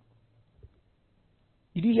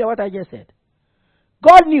 Did you hear what I just said?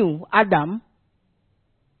 God knew Adam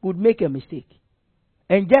would make a mistake.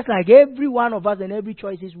 And just like every one of us and every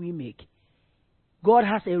choices we make, God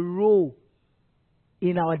has a role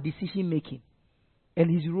in our decision making. And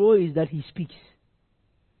his role is that he speaks.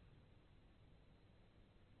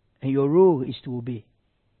 And your role is to obey.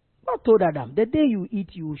 God told Adam, the day you eat,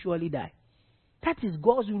 you will surely die. That is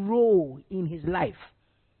God's role in his life.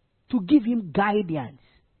 To give him guidance.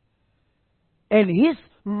 And his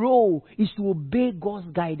role is to obey God's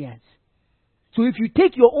guidance. So if you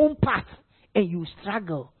take your own path and you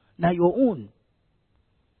struggle, now your own.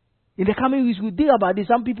 In the coming weeks, we'll think about this.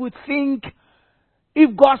 Some people think,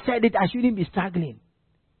 if God said it, I shouldn't be struggling.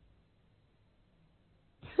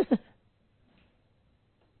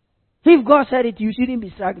 If God said it, you shouldn't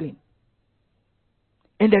be struggling.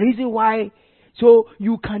 And the reason why, so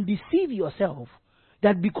you can deceive yourself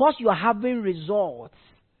that because you are having results,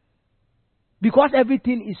 because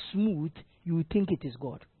everything is smooth, you think it is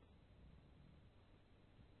God.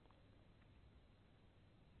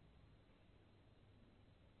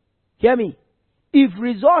 Hear me. If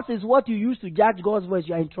results is what you use to judge God's voice,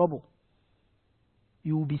 you are in trouble.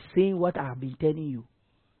 You will be saying what I have been telling you.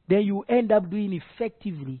 Then you end up doing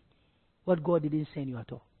effectively what God didn't send you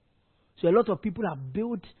at all. So a lot of people have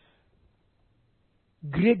built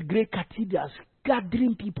great cathedrals,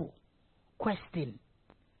 gathering people. Question.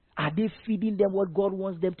 Are they feeding them what God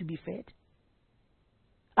wants them to be fed?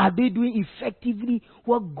 Are they doing effectively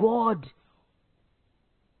what God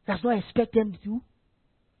does not expect them to do?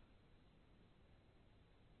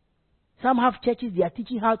 Some have churches, they are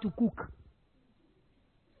teaching how to cook.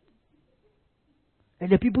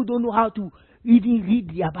 And the people don't know how to even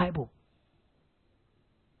read their Bible.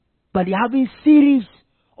 But they're having series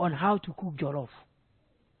on how to cook jollof.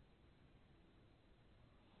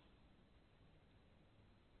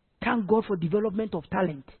 Thank God for development of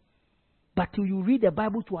talent. But till you read the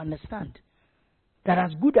Bible to understand that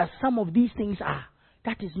as good as some of these things are,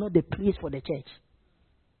 that is not the place for the church.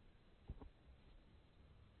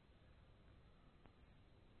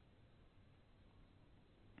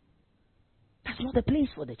 That's not the place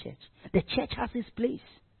for the church. The church has its place.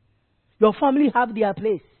 Your family have their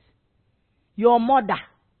place. Your mother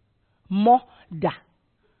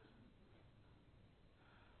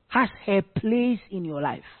has her place in your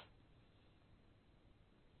life.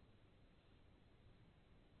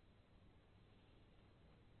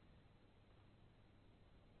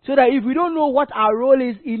 So that if we don't know what our role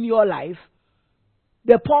is in your life,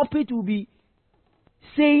 the pulpit will be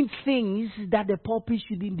saying things that the pulpit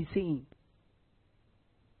shouldn't be saying.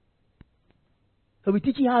 So we're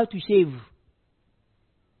teaching how to shave.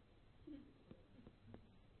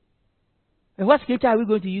 And what scripture are we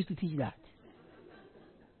going to use to teach that?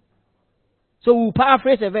 So we'll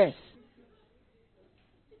paraphrase a verse.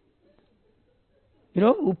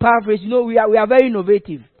 We'll paraphrase. We are very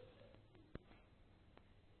innovative.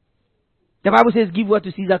 The Bible says, give what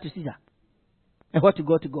to Caesar, and what to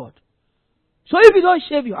God, to God. So if you don't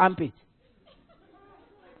shave your armpit,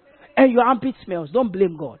 and your armpit smells, don't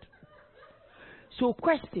blame God. So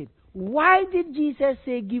question, why did Jesus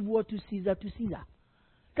say, give what to Caesar, to Caesar?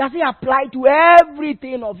 Does it apply to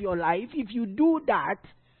everything of your life? If you do that,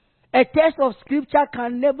 a text of scripture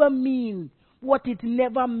can never mean what it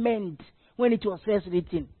never meant when it was first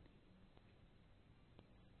written.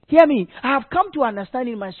 Hear me. I have come to understand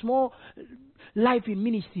in my small life in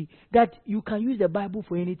ministry that you can use the Bible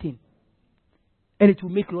for anything. And it will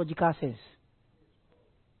make logical sense.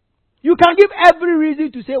 You can give every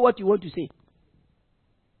reason to say what you want to say.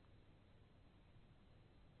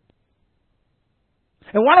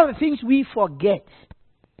 And one of the things we forget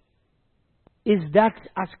is that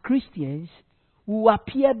as Christians, we will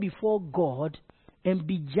appear before God and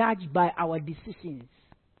be judged by our decisions.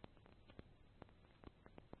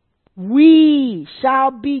 We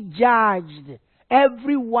shall be judged,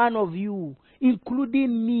 every one of you,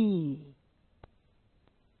 including me.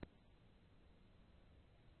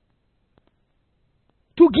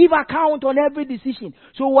 give account on every decision.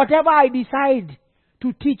 So whatever I decide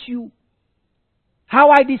to teach you, how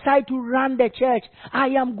I decide to run the church, I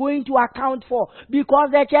am going to account for, because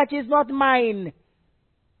the church is not mine.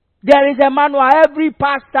 There is a manual, every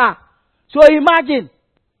pastor. So imagine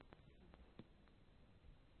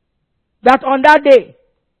that on that day,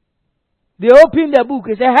 they open the book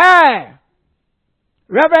and say, hey,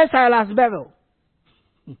 Reverend Silas Bevel,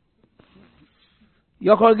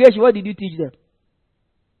 your congregation, what did you teach them?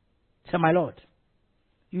 Say, my Lord,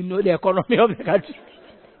 you know the economy of the country.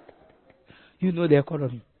 You know the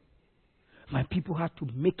economy. My people have to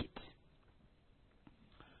make it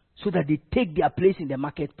so that they take their place in the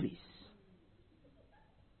marketplace.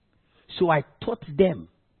 So I taught them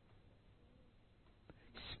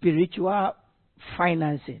spiritual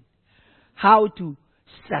financing, how to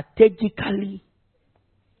strategically,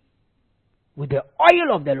 with the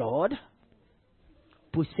oil of the Lord,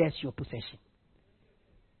 possess your possession.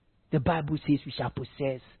 The Bible says we shall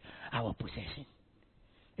possess our possession.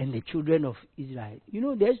 And the children of Israel, you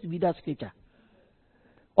know, there used to be that scripture.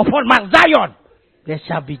 Upon Mount Zion, there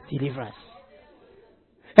shall be deliverance.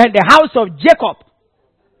 And the house of Jacob.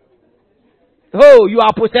 Oh, you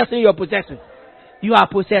are possessing your possession. You are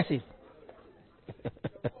possessing.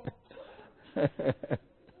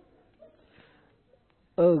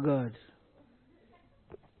 Oh God.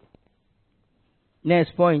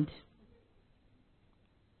 Next point.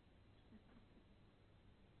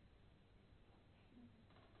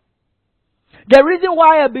 The reason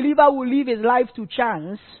why a believer will live his life to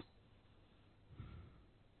chance,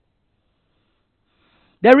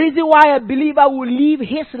 the reason why a believer will live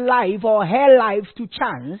his life or her life to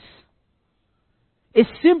chance is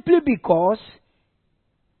simply because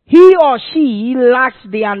he or she lacks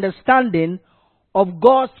the understanding of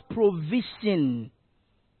God's provision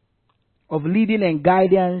of leading and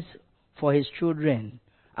guidance for his children.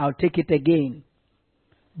 I'll take it again.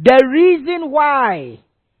 The reason why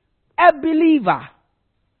a believer,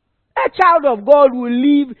 a child of God, will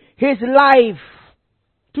live his life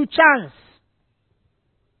to chance.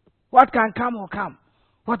 What can come will come.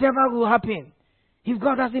 Whatever will happen. If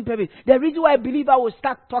God doesn't permit. The reason why a believer will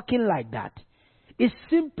start talking like that is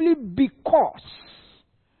simply because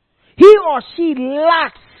he or she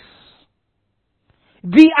lacks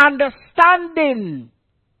the understanding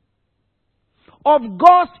of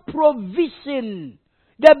God's provision.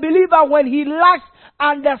 The believer, when he lacks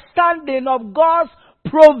understanding of God's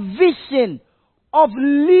provision of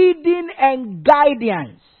leading and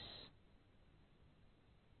guidance,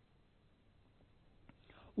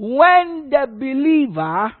 when the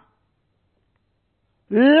believer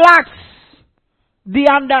lacks the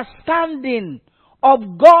understanding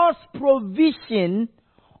of God's provision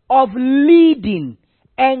of leading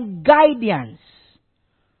and guidance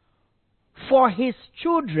for his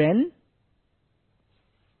children,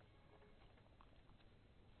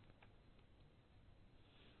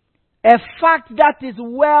 a fact that is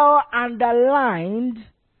well underlined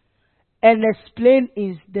and explained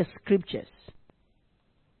in the scriptures.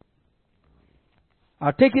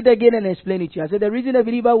 I'll take it again and explain it to you. I said the reason a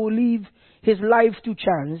believer will live his life to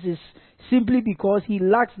chance is simply because he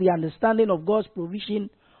lacks the understanding of God's provision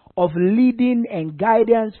of leading and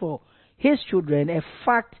guidance for his children, a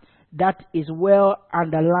fact that is well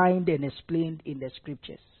underlined and explained in the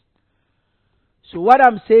scriptures. So what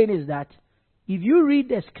I'm saying is that if you read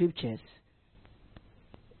the scriptures,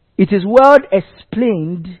 it is well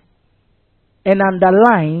explained and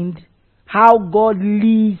underlined how God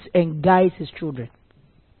leads and guides his children.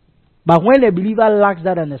 But when a believer lacks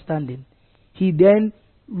that understanding, he then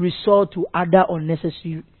resorts to other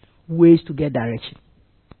unnecessary ways to get direction.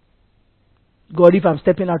 God, if I'm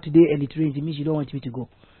stepping out today and it rains, it means you don't want me to go.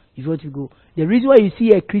 If you want to go. The reason why you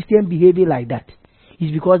see a Christian behaving like that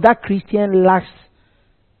is because that Christian lacks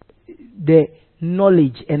the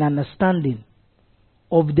knowledge and understanding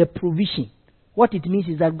of the provision. What it means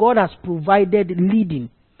is that God has provided leading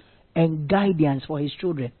and guidance for his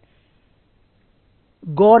children.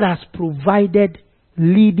 God has provided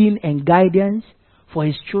leading and guidance for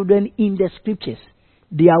his children in the scriptures.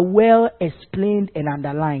 They are well explained and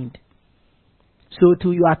underlined. So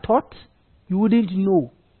to your thought, you wouldn't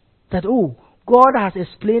know that, oh, God has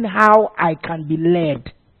explained how I can be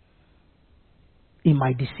led in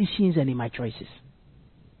my decisions and in my choices.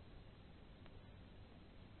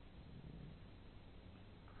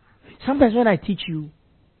 Sometimes when I teach you,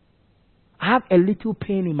 I have a little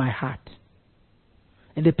pain in my heart.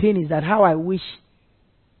 And the pain is that how I wish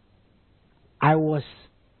I was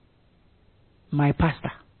my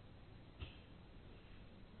pastor.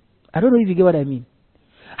 I don't know if you get what I mean.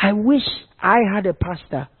 I wish I had a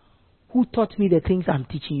pastor who taught me the things I'm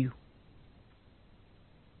teaching you.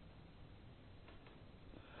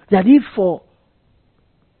 That if for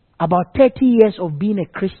about 30 years of being a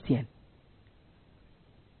Christian,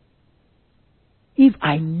 if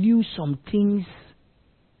I knew some things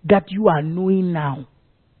that you are knowing now,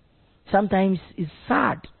 sometimes it's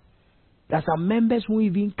sad that some members won't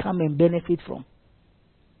even come and benefit from.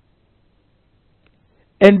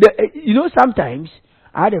 And sometimes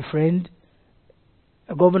I had a friend,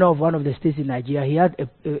 a governor of one of the states in Nigeria. He had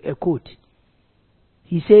a quote.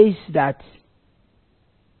 He says that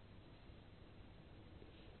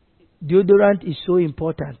deodorant is so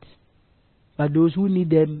important, but those who need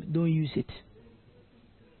them don't use it.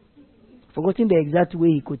 Forgetting the exact way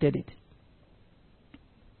he quoted it.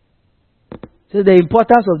 So the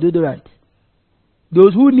importance of deodorant.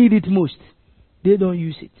 Those who need it most, they don't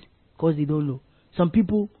use it because they don't know. Some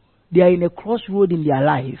people, they are in a crossroad in their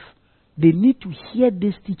life. They need to hear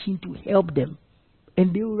this teaching to help them,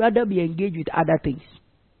 and they would rather be engaged with other things.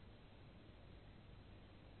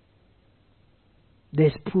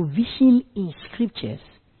 There's provision in scriptures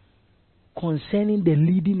concerning the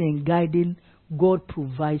leading and guiding God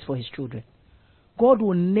provides for His children. God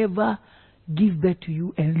will never give birth to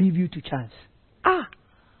you and leave you to chance.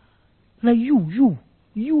 Now you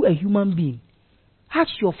a human being,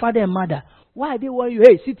 ask your father and mother, why they want you,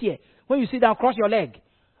 hey, sit here. When you sit down, cross your leg.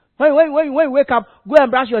 When you wake up, go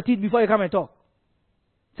and brush your teeth before you come and talk.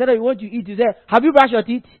 Say that you want to eat, you say, have you brushed your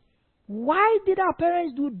teeth? Why did our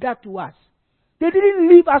parents do that to us? They didn't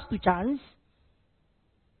leave us to chance.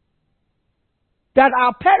 That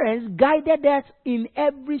our parents guided us in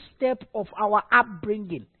every step of our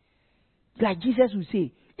upbringing. Like Jesus would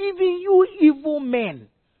say, even you evil men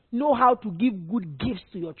know how to give good gifts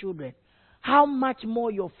to your children. How much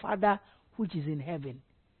more your Father which is in heaven.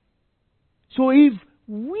 So if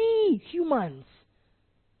we humans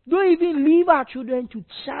don't even leave our children to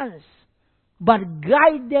chance, but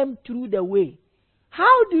guide them through the way,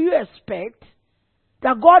 how do you expect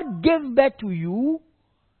that God gave birth to you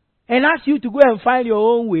and asked you to go and find your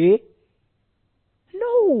own way?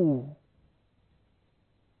 No.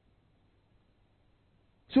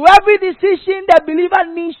 So every decision the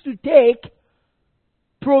believer needs to take,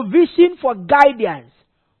 provision for guidance,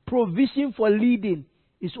 provision for leading,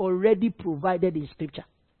 is already provided in Scripture.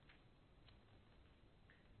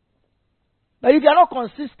 But if you are not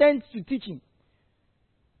consistent to teaching,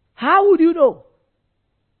 how would you know?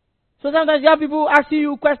 So sometimes you have people asking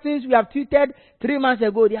you questions we have tweeted 3 months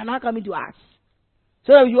ago. They are now coming to us.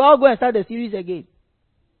 So that you all go and start the series again.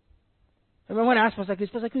 I remember when I asked Pastor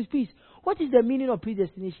Chris, please, what is the meaning of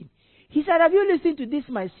predestination? He said, have you listened to this,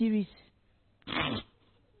 my series?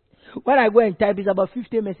 When I go and type, it's about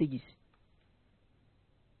 50 messages.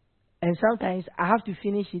 And sometimes I have to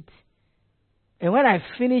finish it. And when I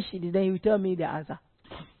finish it, then you tell me the answer.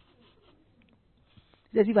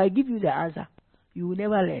 He says, if I give you the answer, you will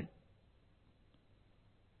never learn.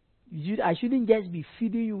 I shouldn't just be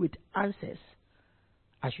feeding you with answers.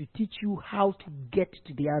 I should teach you how to get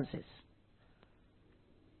to the answers.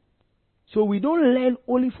 So we don't learn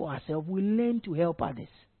only for ourselves, we learn to help others.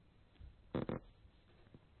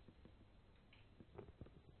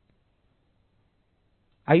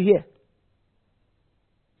 Are you here?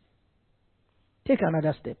 Take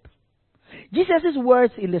another step. Jesus'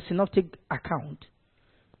 words in the synoptic account,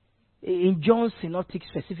 in John's synoptic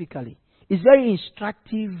specifically, is very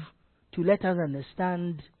instructive to let us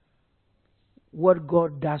understand what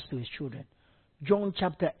God does to His children. John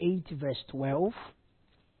chapter 8 verse 12.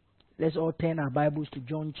 Let's all turn our Bibles to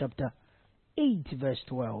John chapter 8 verse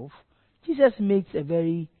 12. Jesus makes a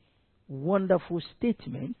very wonderful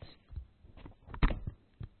statement.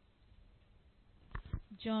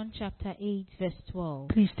 John chapter 8 verse 12.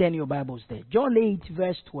 Please turn your Bibles there. John 8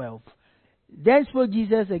 verse 12. Then spoke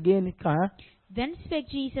Jesus again. Then spake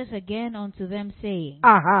Jesus again unto them, saying,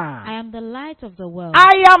 I am the light of the world.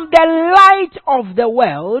 I am the light of the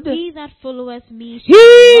world. He that followeth me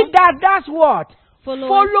He that does what?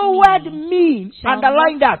 Followeth me.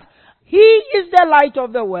 Underline that. He is the light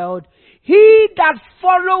of the world. He that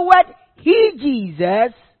followeth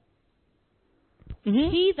Jesus.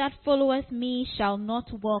 He that followeth me shall not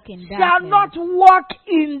walk in darkness. Shall not walk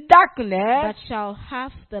in darkness. But shall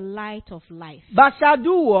have the light of life. But shall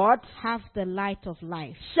do what? Have the light of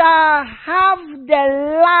life. Shall have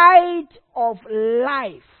the light of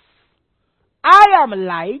life. I am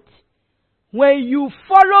light. When you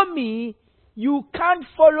follow me, you can't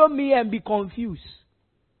follow me and be confused.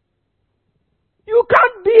 You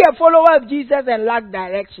can't be a follower of Jesus and lack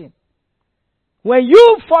direction. When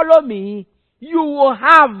you follow me, you will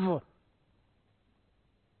have.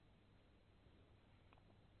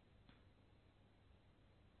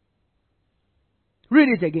 Read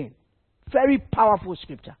it again. Very powerful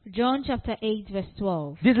scripture. John chapter 8 verse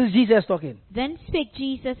 12. This is Jesus talking. Then spake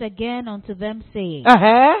Jesus again unto them, saying,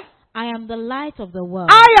 I am the light of the world.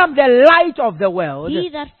 I am the light of the world. He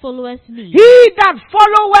that followeth me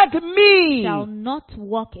shall not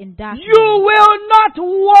walk in darkness. You will not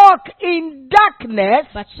walk in darkness,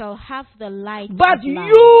 but shall have the light but of life.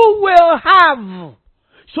 you will have.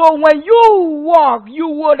 So when you walk, you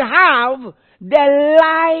would have the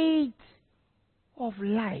light of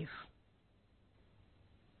life.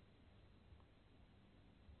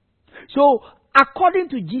 So, according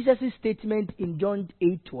to Jesus' statement in John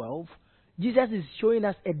 8:12, Jesus is showing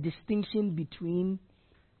us a distinction between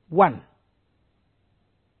one,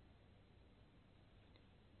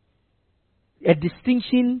 a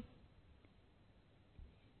distinction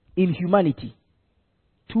in humanity,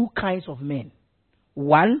 two kinds of men.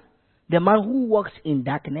 One, the man who walks in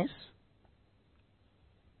darkness,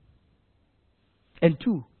 and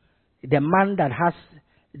two, the man that has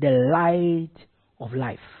the light of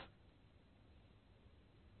life.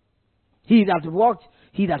 He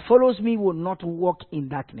that follows me will not walk in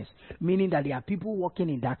darkness. Meaning that there are people walking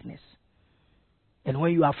in darkness. And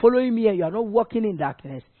when you are following me and you are not walking in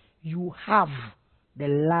darkness, you have the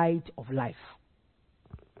light of life.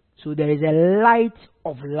 So there is a light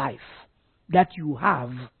of life that you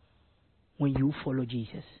have when you follow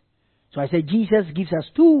Jesus. So I said Jesus gives us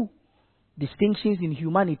two distinctions in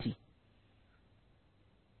humanity.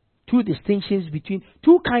 Two distinctions between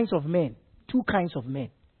two kinds of men. Two kinds of men.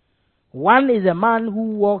 One is a man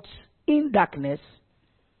who walks in darkness,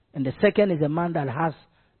 and the second is a man that has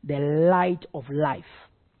the light of life.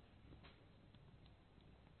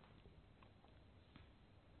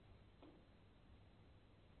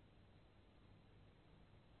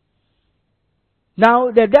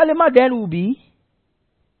 Now, the dilemma then will be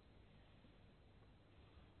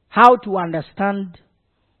how to understand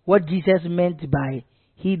what Jesus meant by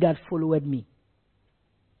he that followeth me.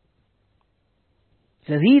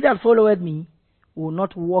 He says, he that followeth me will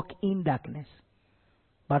not walk in darkness,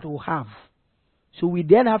 but will have. So we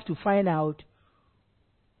then have to find out,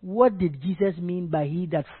 what did Jesus mean by he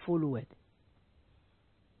that followeth?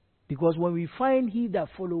 Because when we find he that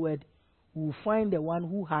followeth, we will find the one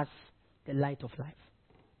who has the light of life.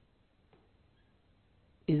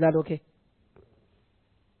 Is that okay?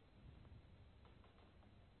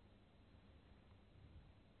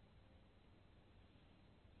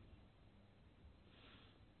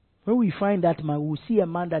 When we find that man, we'll see a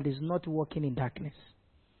man that is not walking in darkness.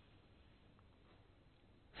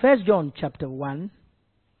 1 John chapter 1.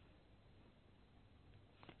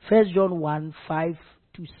 1 John 1, 5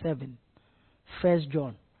 to 7. 1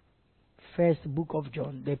 John. First book of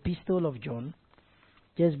John. The epistle of John.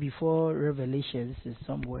 Just before Revelations is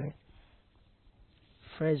somewhere.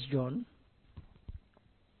 1 John.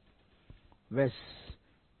 Verse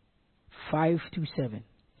 5 to 7.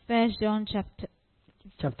 1 John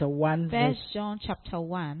chapter 1. 1 John chapter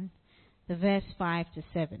 1, the verse 5 to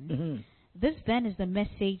 7. Mm-hmm. This then is the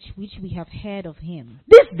message which we have heard of him.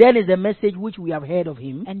 This then is the message which we have heard of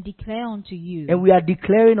him. And declare unto you. And we are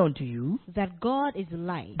declaring unto you. That God is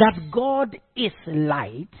light. That God is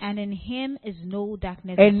light. And in him is no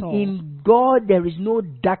darkness and at all. And in God there is no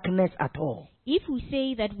darkness at all. If we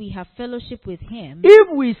say that we have fellowship with him.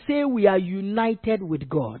 If we say we are united with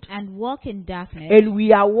God. And walk in darkness. And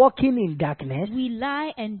we are walking in darkness. We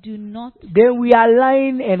lie and do not. Then we are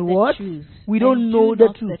lying and what? Truth, we don't know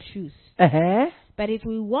the truth. But if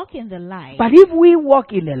we walk in the light. But if we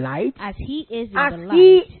walk in the light. As he is in as the light.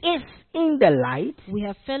 He is in the light. We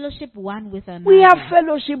have fellowship one with another. We have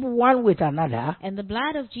fellowship one with another. And the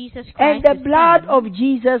blood of Jesus Christ. And the blood of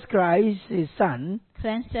Jesus Christ, his Son.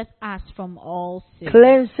 Cleanses us from all sin.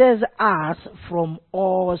 Cleanses us from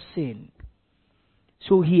all sin.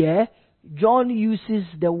 So here, John uses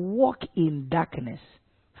the walk in darkness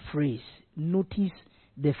phrase. Notice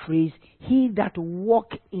the phrase, he that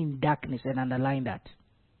walk in darkness, and underline that.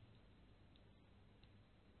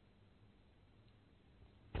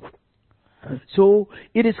 So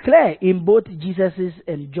it is clear in both Jesus's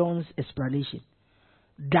and John's explanation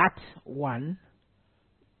that one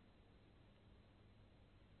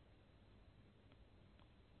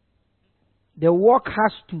the walk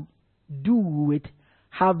has to do with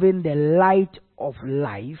having the light of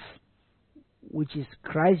life, which is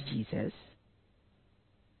Christ Jesus.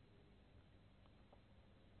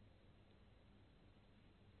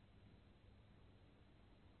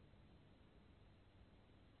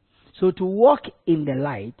 So to walk in the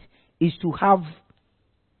light is to have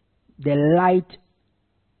the light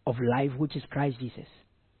of life, which is Christ Jesus.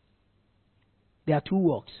 There are two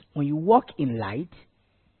walks. When you walk in light,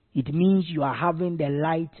 It means you are having the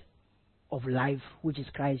light of life, which is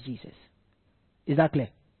Christ Jesus. Is that clear?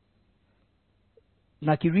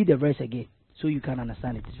 Now, can you read the verse again so you can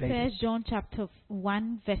understand it? It's very 1 John chapter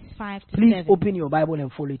 1, verse 5 to Please 7. open your Bible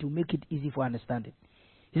and follow it to make it easy for understanding.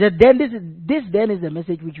 He said, then this then is the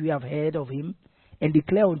message which we have heard of him and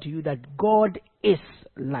declare unto you that God is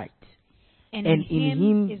light. And in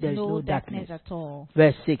him there is no darkness at all.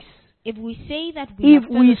 Verse 6. If we say that if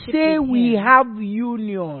we say we have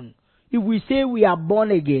union, if we say we are born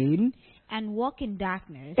again, and walk in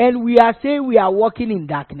darkness, and we are saying we are walking in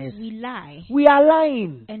darkness, we lie. We are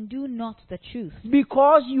lying. And do not the truth.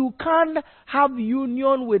 Because you can't have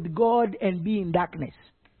union with God and be in darkness.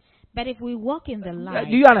 But if we walk in the light...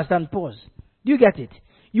 Do you understand? Pause. Do you get it?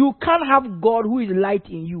 You can't have God who is light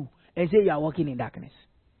in you and say you are walking in darkness.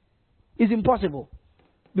 It's impossible.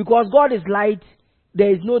 Because God is light,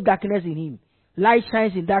 there is no darkness in him. Light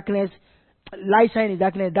shines in darkness. Light shines in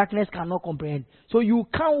darkness. Darkness cannot comprehend. So you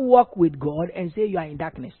can't walk with God and say you are in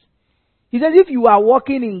darkness. He says if you are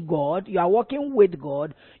walking in God, you are walking with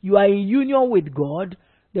God, you are in union with God.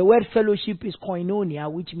 The word fellowship is koinonia,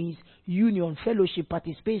 which means union, fellowship,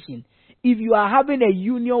 participation. If you are having a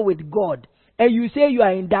union with God and you say you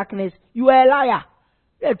are in darkness, you are a liar.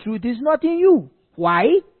 The truth is not in you. Why?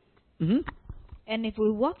 Mm-hmm. And if we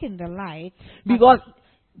walk in the light... Because,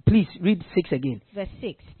 please read 6 again. Verse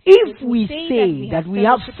 6. If we say that we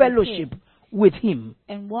have fellowship with him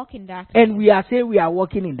and walk in darkness, and we are saying we are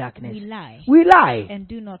walking in darkness, we lie. We lie. And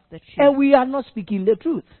do not the truth. And we are not speaking the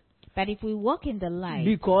truth. But if we walk in the light...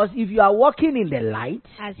 Because if you are walking in the light...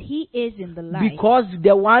 As he is in the light... Because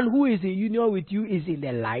the one who is in union with you is in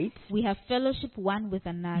the light... We have fellowship one with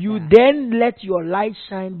another. You then let your light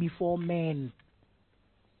shine before men.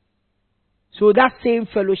 So that same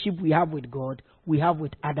fellowship we have with God, we have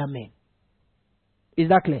with other men. Is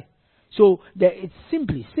that clear? So it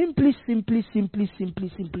simply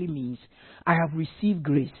means I have received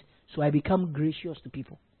grace. So I become gracious to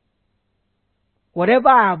people. Whatever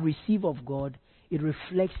I have received of God, it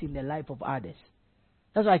reflects in the life of others.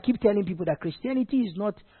 That's why I keep telling people that Christianity is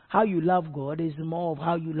not how you love God, it's more of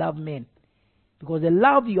how you love men. Because the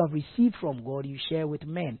love you have received from God, you share with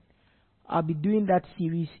men. I'll be doing that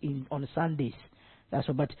series on Sundays. That's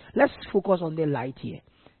all. But let's focus on the light here.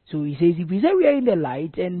 So he says, if we say we are in the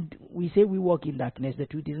light and we say we walk in darkness, the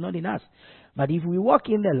truth is not in us. But if we walk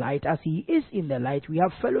in the light as he is in the light, we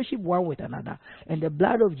have fellowship one with another. And the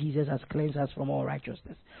blood of Jesus has cleansed us from all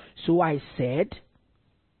righteousness. So I said,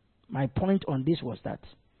 my point on this was that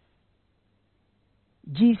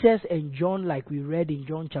Jesus and John, like we read in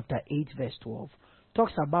John chapter 8 verse 12,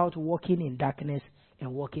 talks about walking in darkness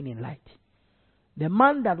and walking in light. The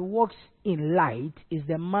man that walks in light is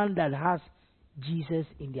the man that has Jesus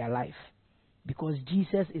in their life. Because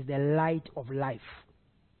Jesus is the light of life.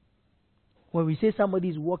 When we say somebody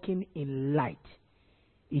is walking in light,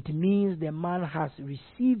 it means the man has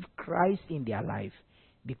received Christ in their life.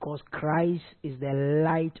 Because Christ is the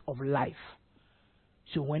light of life.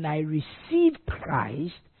 So when I receive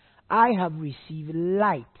Christ, I have received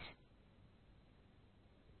light.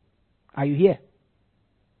 Are you here?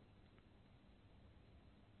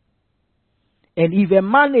 And if a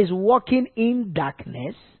man is walking in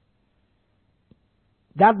darkness,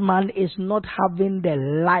 that man is not having the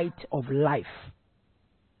light of life.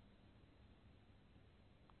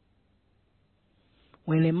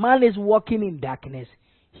 When a man is walking in darkness,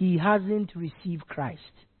 he hasn't received Christ.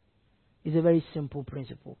 It's a very simple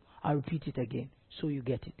principle. I'll repeat it again so you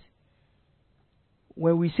get it.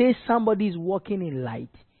 When we say somebody is walking in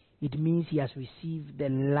light, it means he has received the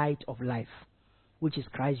light of life, which is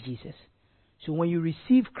Christ Jesus. So when you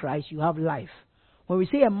receive Christ, you have life. When we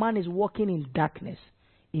say a man is walking in darkness,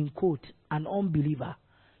 in quote, an unbeliever,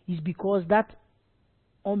 is because that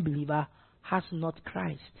unbeliever has not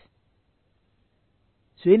Christ.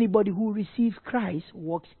 So anybody who receives Christ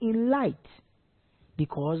walks in light,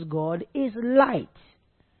 because God is light.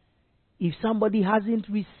 If somebody hasn't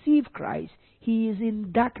received Christ, he is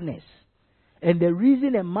in darkness. And the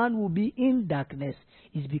reason a man will be in darkness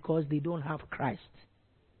is because they don't have Christ.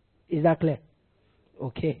 Is that clear?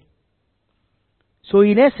 Okay. So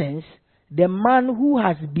in essence, the man who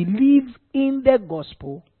has believed in the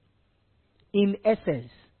gospel, in essence,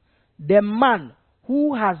 the man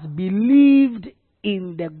who has believed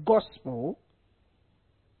in the gospel,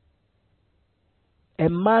 a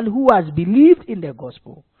man who has believed in the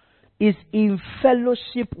gospel is in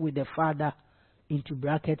fellowship with the Father, into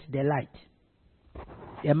brackets, the light.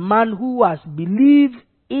 A man who has believed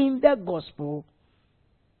in the gospel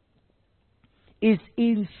is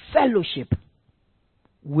in fellowship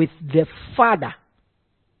with the Father,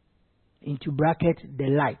 into bracket the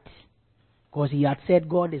light, because he had said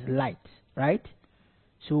God is light, right?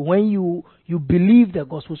 So when you believe the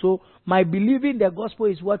gospel, so my believing the gospel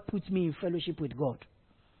is what puts me in fellowship with God.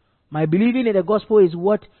 My believing in the gospel is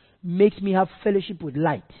what makes me have fellowship with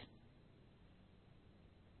light.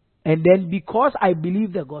 And then because I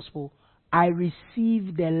believe the gospel, I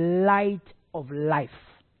receive the light of life.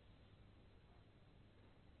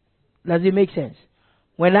 Does it make sense?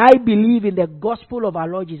 When I believe in the gospel of our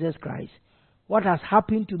Lord Jesus Christ, what has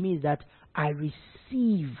happened to me is that I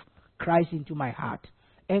receive Christ into my heart.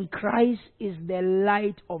 And Christ is the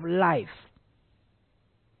light of life.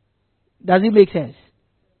 Does it make sense?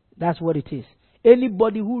 That's what it is.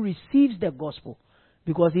 Anybody who receives the gospel,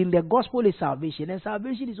 because in the gospel is salvation, and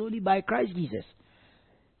salvation is only by Christ Jesus.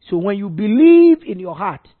 So when you believe in your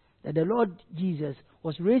heart that the Lord Jesus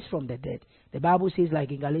was raised from the dead, the Bible says,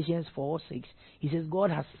 like in Galatians 4:6, he says, God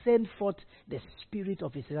has sent forth the Spirit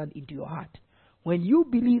of His Son into your heart. When you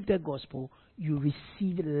believe the gospel, you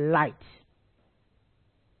receive light.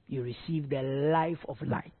 You receive the life of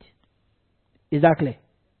light. Is that clear?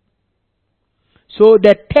 So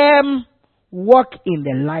the term walk in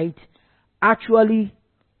the light actually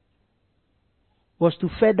was to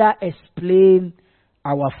further explain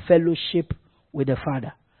our fellowship with the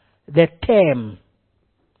Father. The term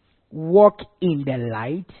walk in the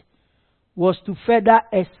light was to further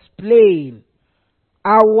explain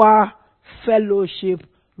our fellowship,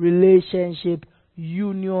 relationship,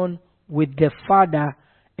 union with the Father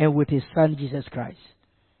and with His Son Jesus Christ.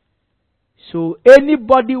 So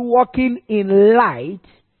anybody walking in light,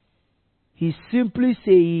 he's simply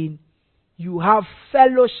saying you have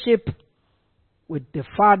fellowship with the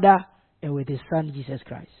Father and with His Son Jesus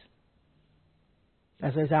Christ.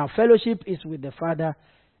 As I said, our fellowship is with the Father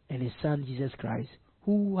and His Son Jesus Christ,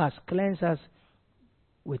 who has cleansed us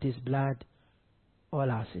with His blood all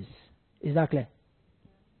our sins. Is that clear?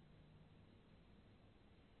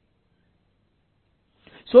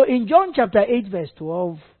 So in John chapter 8 verse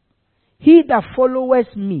 12, he that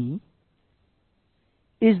followeth me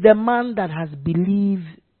is the man that has believed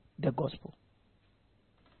the gospel.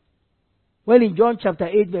 Well, in John chapter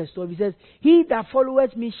 8 verse 12, he says, he that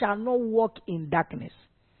followeth me shall not walk in darkness.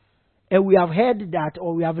 And we have heard that,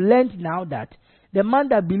 or we have learned now that the man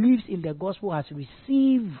that believes in the gospel has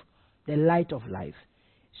received the light of life.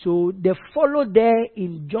 So the follow there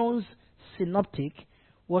in John's synoptic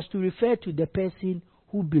was to refer to the person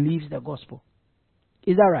who believes the gospel.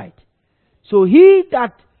 Is that right? So he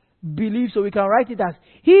that believes, so we can write it as,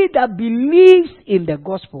 he that believes in the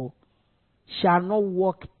gospel shall not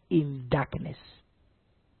walk in darkness.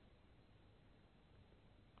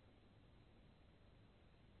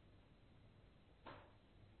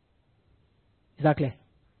 Is that clear?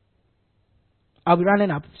 I'll be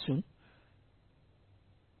running up soon.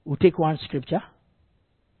 We'll take one scripture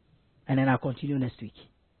and then I'll continue next week.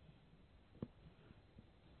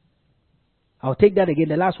 I'll take that again.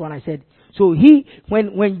 The last one I said. So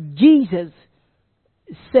when Jesus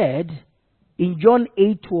said in John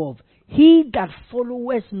 8:12, he that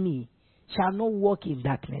followeth me shall not walk in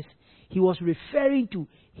darkness, he was referring to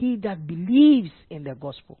he that believes in the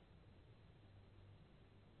gospel.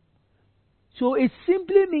 So it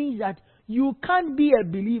simply means that you can't be a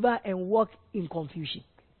believer and walk in confusion.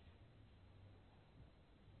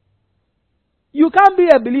 You can't be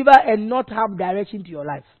a believer and not have direction to your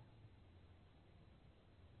life.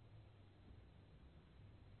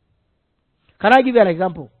 Can I give you an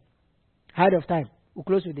example? Ahead of time. We'll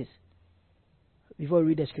close with this before we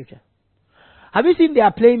read the scripture. Have you seen they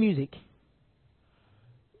are playing music?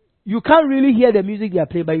 You can't really hear the music they are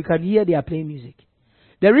playing, but you can hear they are playing music.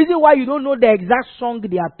 The reason why you don't know the exact song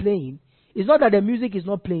they are playing is not that the music is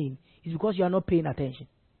not playing. It's because you are not paying attention.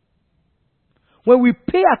 When we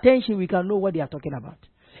pay attention, we can know what they are talking about.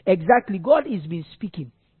 Exactly. God has been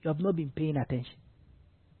speaking. You have not been paying attention.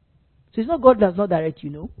 So it's not God does not direct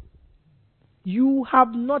you, no. You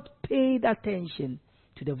have not paid attention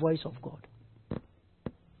to the voice of God.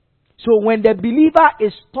 So when the believer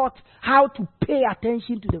is taught how to pay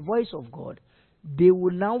attention to the voice of God, they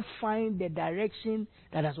will now find the direction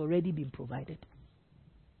that has already been provided.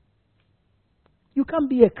 You can't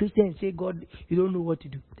be a Christian and say, God, you don't know what to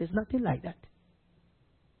do. There's nothing like that.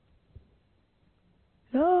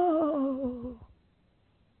 No.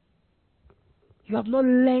 You have not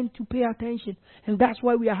learned to pay attention. And that's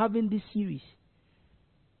why we are having this series.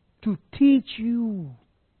 To teach you.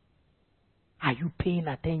 Are you paying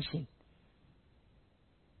attention?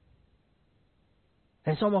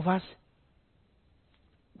 And some of us,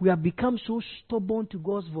 we have become so stubborn to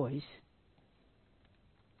God's voice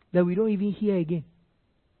that we don't even hear again.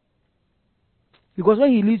 Because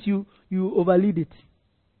when he leads you, you overlead it.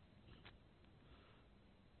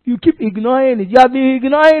 You keep ignoring it. You have been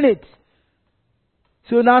ignoring it.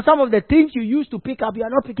 So now some of the things you used to pick up, you are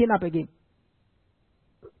not picking up again.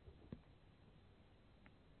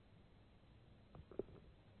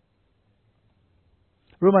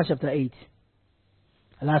 Romans chapter 8.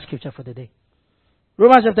 The last scripture for the day.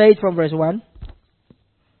 Romans chapter 8 from verse 1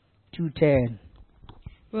 to 10.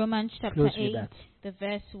 Romans chapter 8, the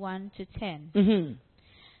verse 1 to 10. Mm-hmm.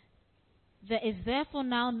 There is therefore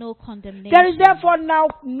now no condemnation. There is therefore now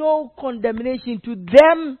no condemnation to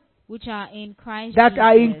them which are in Christ that Jesus,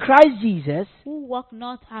 are in Christ Jesus, who walk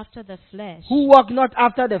not after the flesh,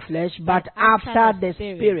 but after the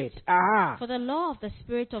Spirit. For the law of the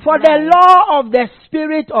Spirit of For life, the law of the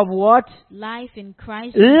Spirit of what? Life in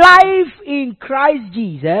Christ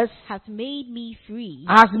Jesus has made me free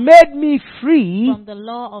from the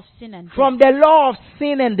law of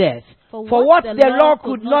sin and death. For what the law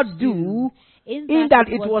could not do, in that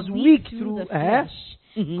it was weak through the flesh.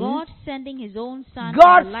 Mm-hmm. God sending his own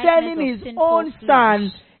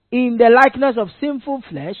Son in the likeness of sinful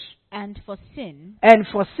flesh, and for sin,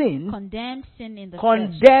 condemned sin in the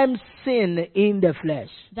flesh,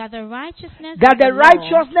 that the righteousness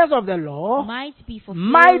of the law might be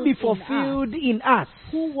fulfilled in us,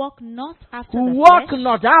 who walk not after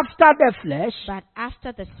the flesh, but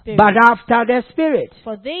after the Spirit.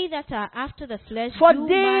 For they that are after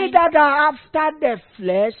the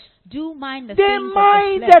flesh do mind the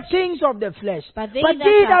things of the flesh. But they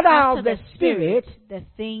that are of the Spirit, the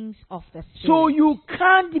things of the Spirit. So you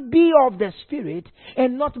can't be of the Spirit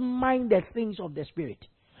and not mind the things of the Spirit.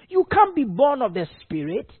 You can't be born of the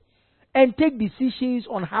Spirit and take decisions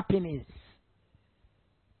on happiness.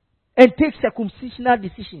 And take circumcisional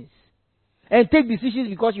decisions. And take decisions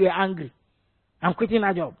because you are angry. I'm quitting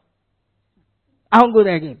my job. I won't go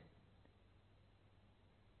there again.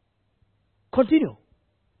 Continue.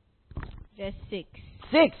 Verse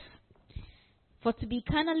 6. For to be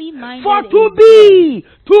carnally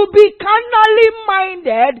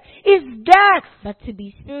minded is death. But to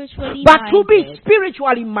be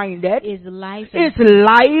spiritually minded is life.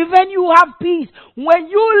 And you have peace. When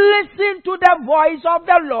you listen to the voice of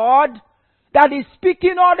the Lord that is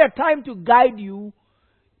speaking all the time to guide you,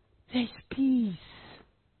 there's peace.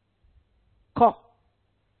 Come.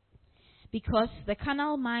 Because the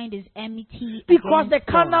carnal mind is enmity. Because the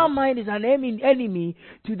carnal mind is an enemy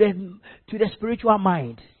to the spiritual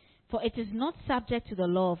mind. For it is not subject to the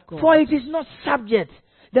law of God.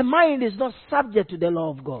 The mind is not subject to the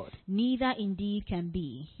law of God. Neither indeed can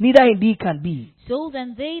be. So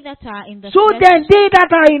then they that are in the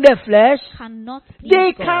flesh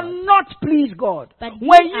cannot please God. But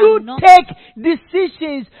when you take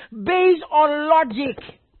decisions based on logic,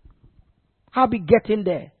 I'll be getting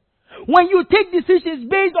there. When you take decisions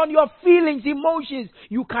based on your feelings, emotions,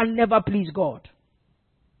 you can never please God.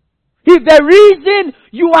 If the reason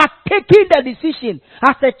you are taking the decision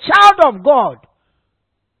as a child of God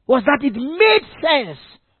was that it made sense,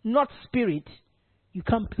 not spirit, you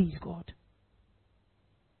can't please God.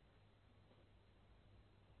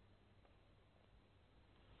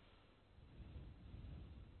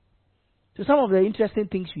 So some of the interesting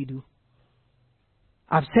things we do,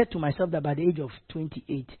 I've said to myself that by the age of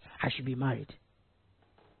 28, I should be married.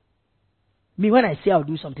 When I say I'll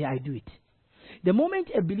do something, I do it. The moment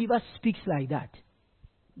a believer speaks like that,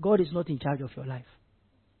 God is not in charge of your life.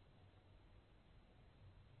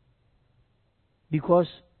 Because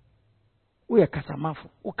we are kasamafu,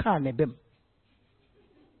 nebem.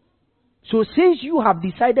 So since you have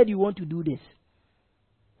decided you want to do this,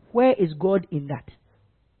 where is God in that?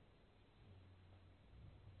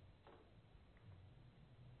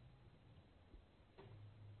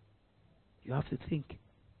 You have to think.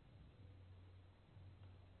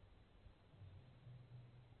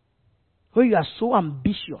 When you are so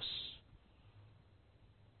ambitious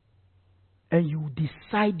and you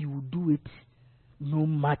decide you will do it no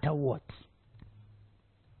matter what,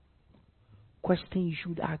 question you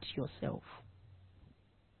should ask yourself.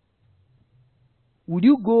 Would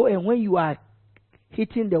you go and when you are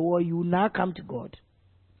hitting the wall, you now come to God?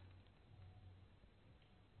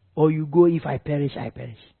 Or you go, if I perish, I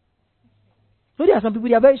perish? So there are some people,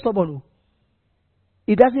 they are very stubborn.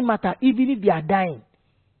 It doesn't matter, even if they are dying.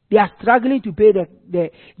 They are struggling to pay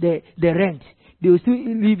the rent. They will still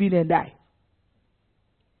live in and die.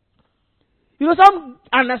 You know, some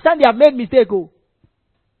understand they have made mistake.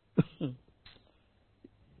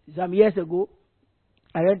 Some years ago,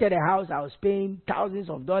 I rented a house. I was paying thousands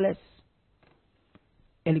of dollars.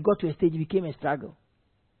 And it got to a stage, it became a struggle.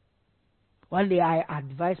 One day I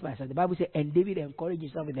advised myself. The Bible says, and David encouraged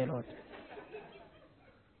himself in the Lord.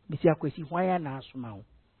 Mr. Kwesi, why are you small?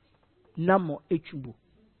 Namo echubu.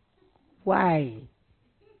 Why?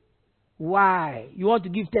 Why? You want to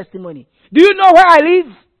give testimony? Do you know where I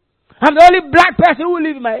live? I'm the only black person who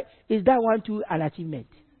lives in my... Is that one too an achievement?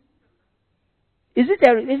 Is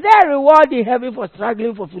there a reward in heaven for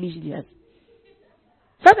struggling for foolishness?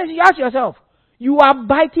 Sometimes you ask yourself, you are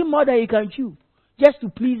biting more than you can chew just to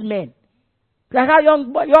please men. Like how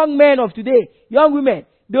young men of today, young women,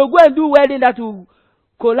 they'll go and do wedding that will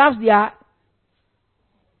collapse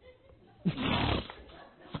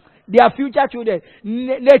their future children.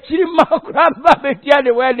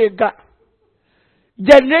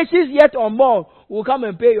 Generations yet unborn will come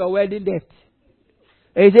and pay your wedding debt.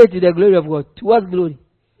 And say to the glory of God. To what glory?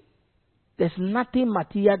 There's nothing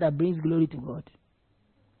material that brings glory to God.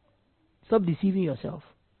 Stop deceiving yourself.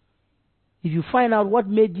 If you find out what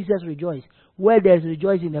made Jesus rejoice, where there's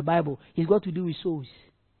rejoice in the Bible, it's got to do with souls.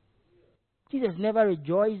 Jesus never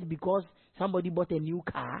rejoiced because somebody bought a new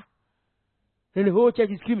car. And the whole church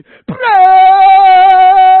is screaming, praise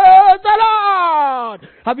the Lord!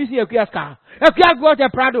 Have you seen Equia's car? Equia's got a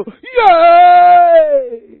Prado.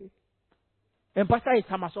 Yay! And pastor is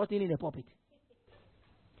somersaulting in the pulpit.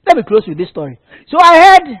 Let me close with this story. So I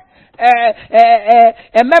heard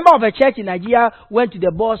a member of a church in Nigeria went to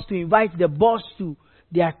the boss to invite the boss to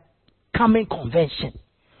their coming convention.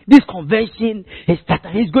 This convention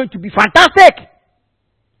is going to be fantastic.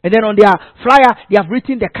 And then on their flyer, they have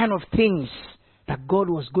written the kind of things that God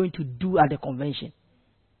was going to do at the convention.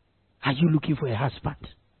 Are you looking for a husband?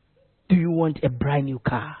 Do you want a brand new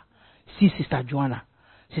car? See Sister Joanna.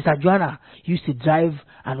 Sister Joanna used to drive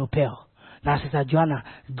an Opel. Now Sister Joanna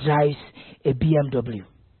drives a BMW.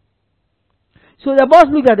 So the boss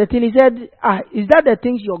looked at the thing. He said, is that the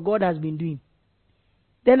things your God has been doing?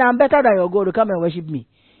 Then I'm better than your God to come and worship me.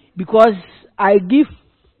 Because I give...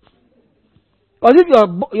 Because if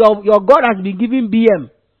your God has been giving BM,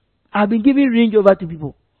 I've been giving Range Rover to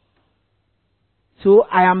people. So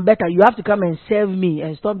I am better. You have to come and serve me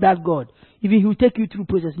and stop that God. If he will take you through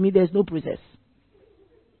process, me there's no process.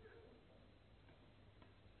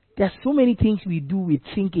 There's so many things we do, we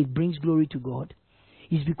think it brings glory to God.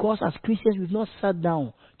 It's because as Christians we've not sat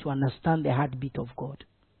down to understand the heartbeat of God.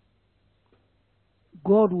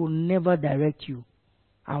 God will never direct you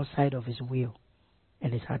outside of his will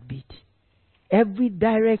and his heartbeat. Every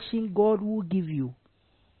direction God will give you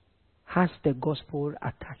has the gospel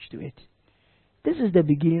attached to it. This is the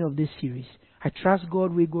beginning of this series. I trust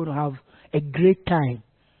God we're going to have a great time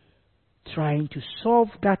trying to solve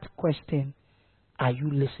that question. Are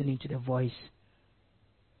you listening to the voice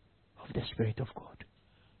of the Spirit of God?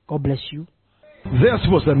 God bless you. This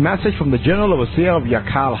was a message from the General Overseer of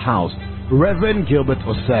Yakal House, Reverend Gilbert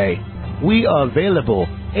Osei. We are available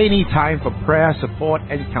anytime for prayer, support,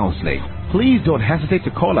 and counseling. Please don't hesitate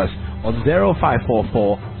to call us on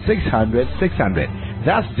 0544 600 600.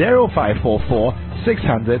 That's 0544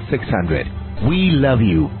 600 600. We love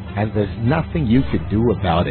you, and there's nothing you can do about it.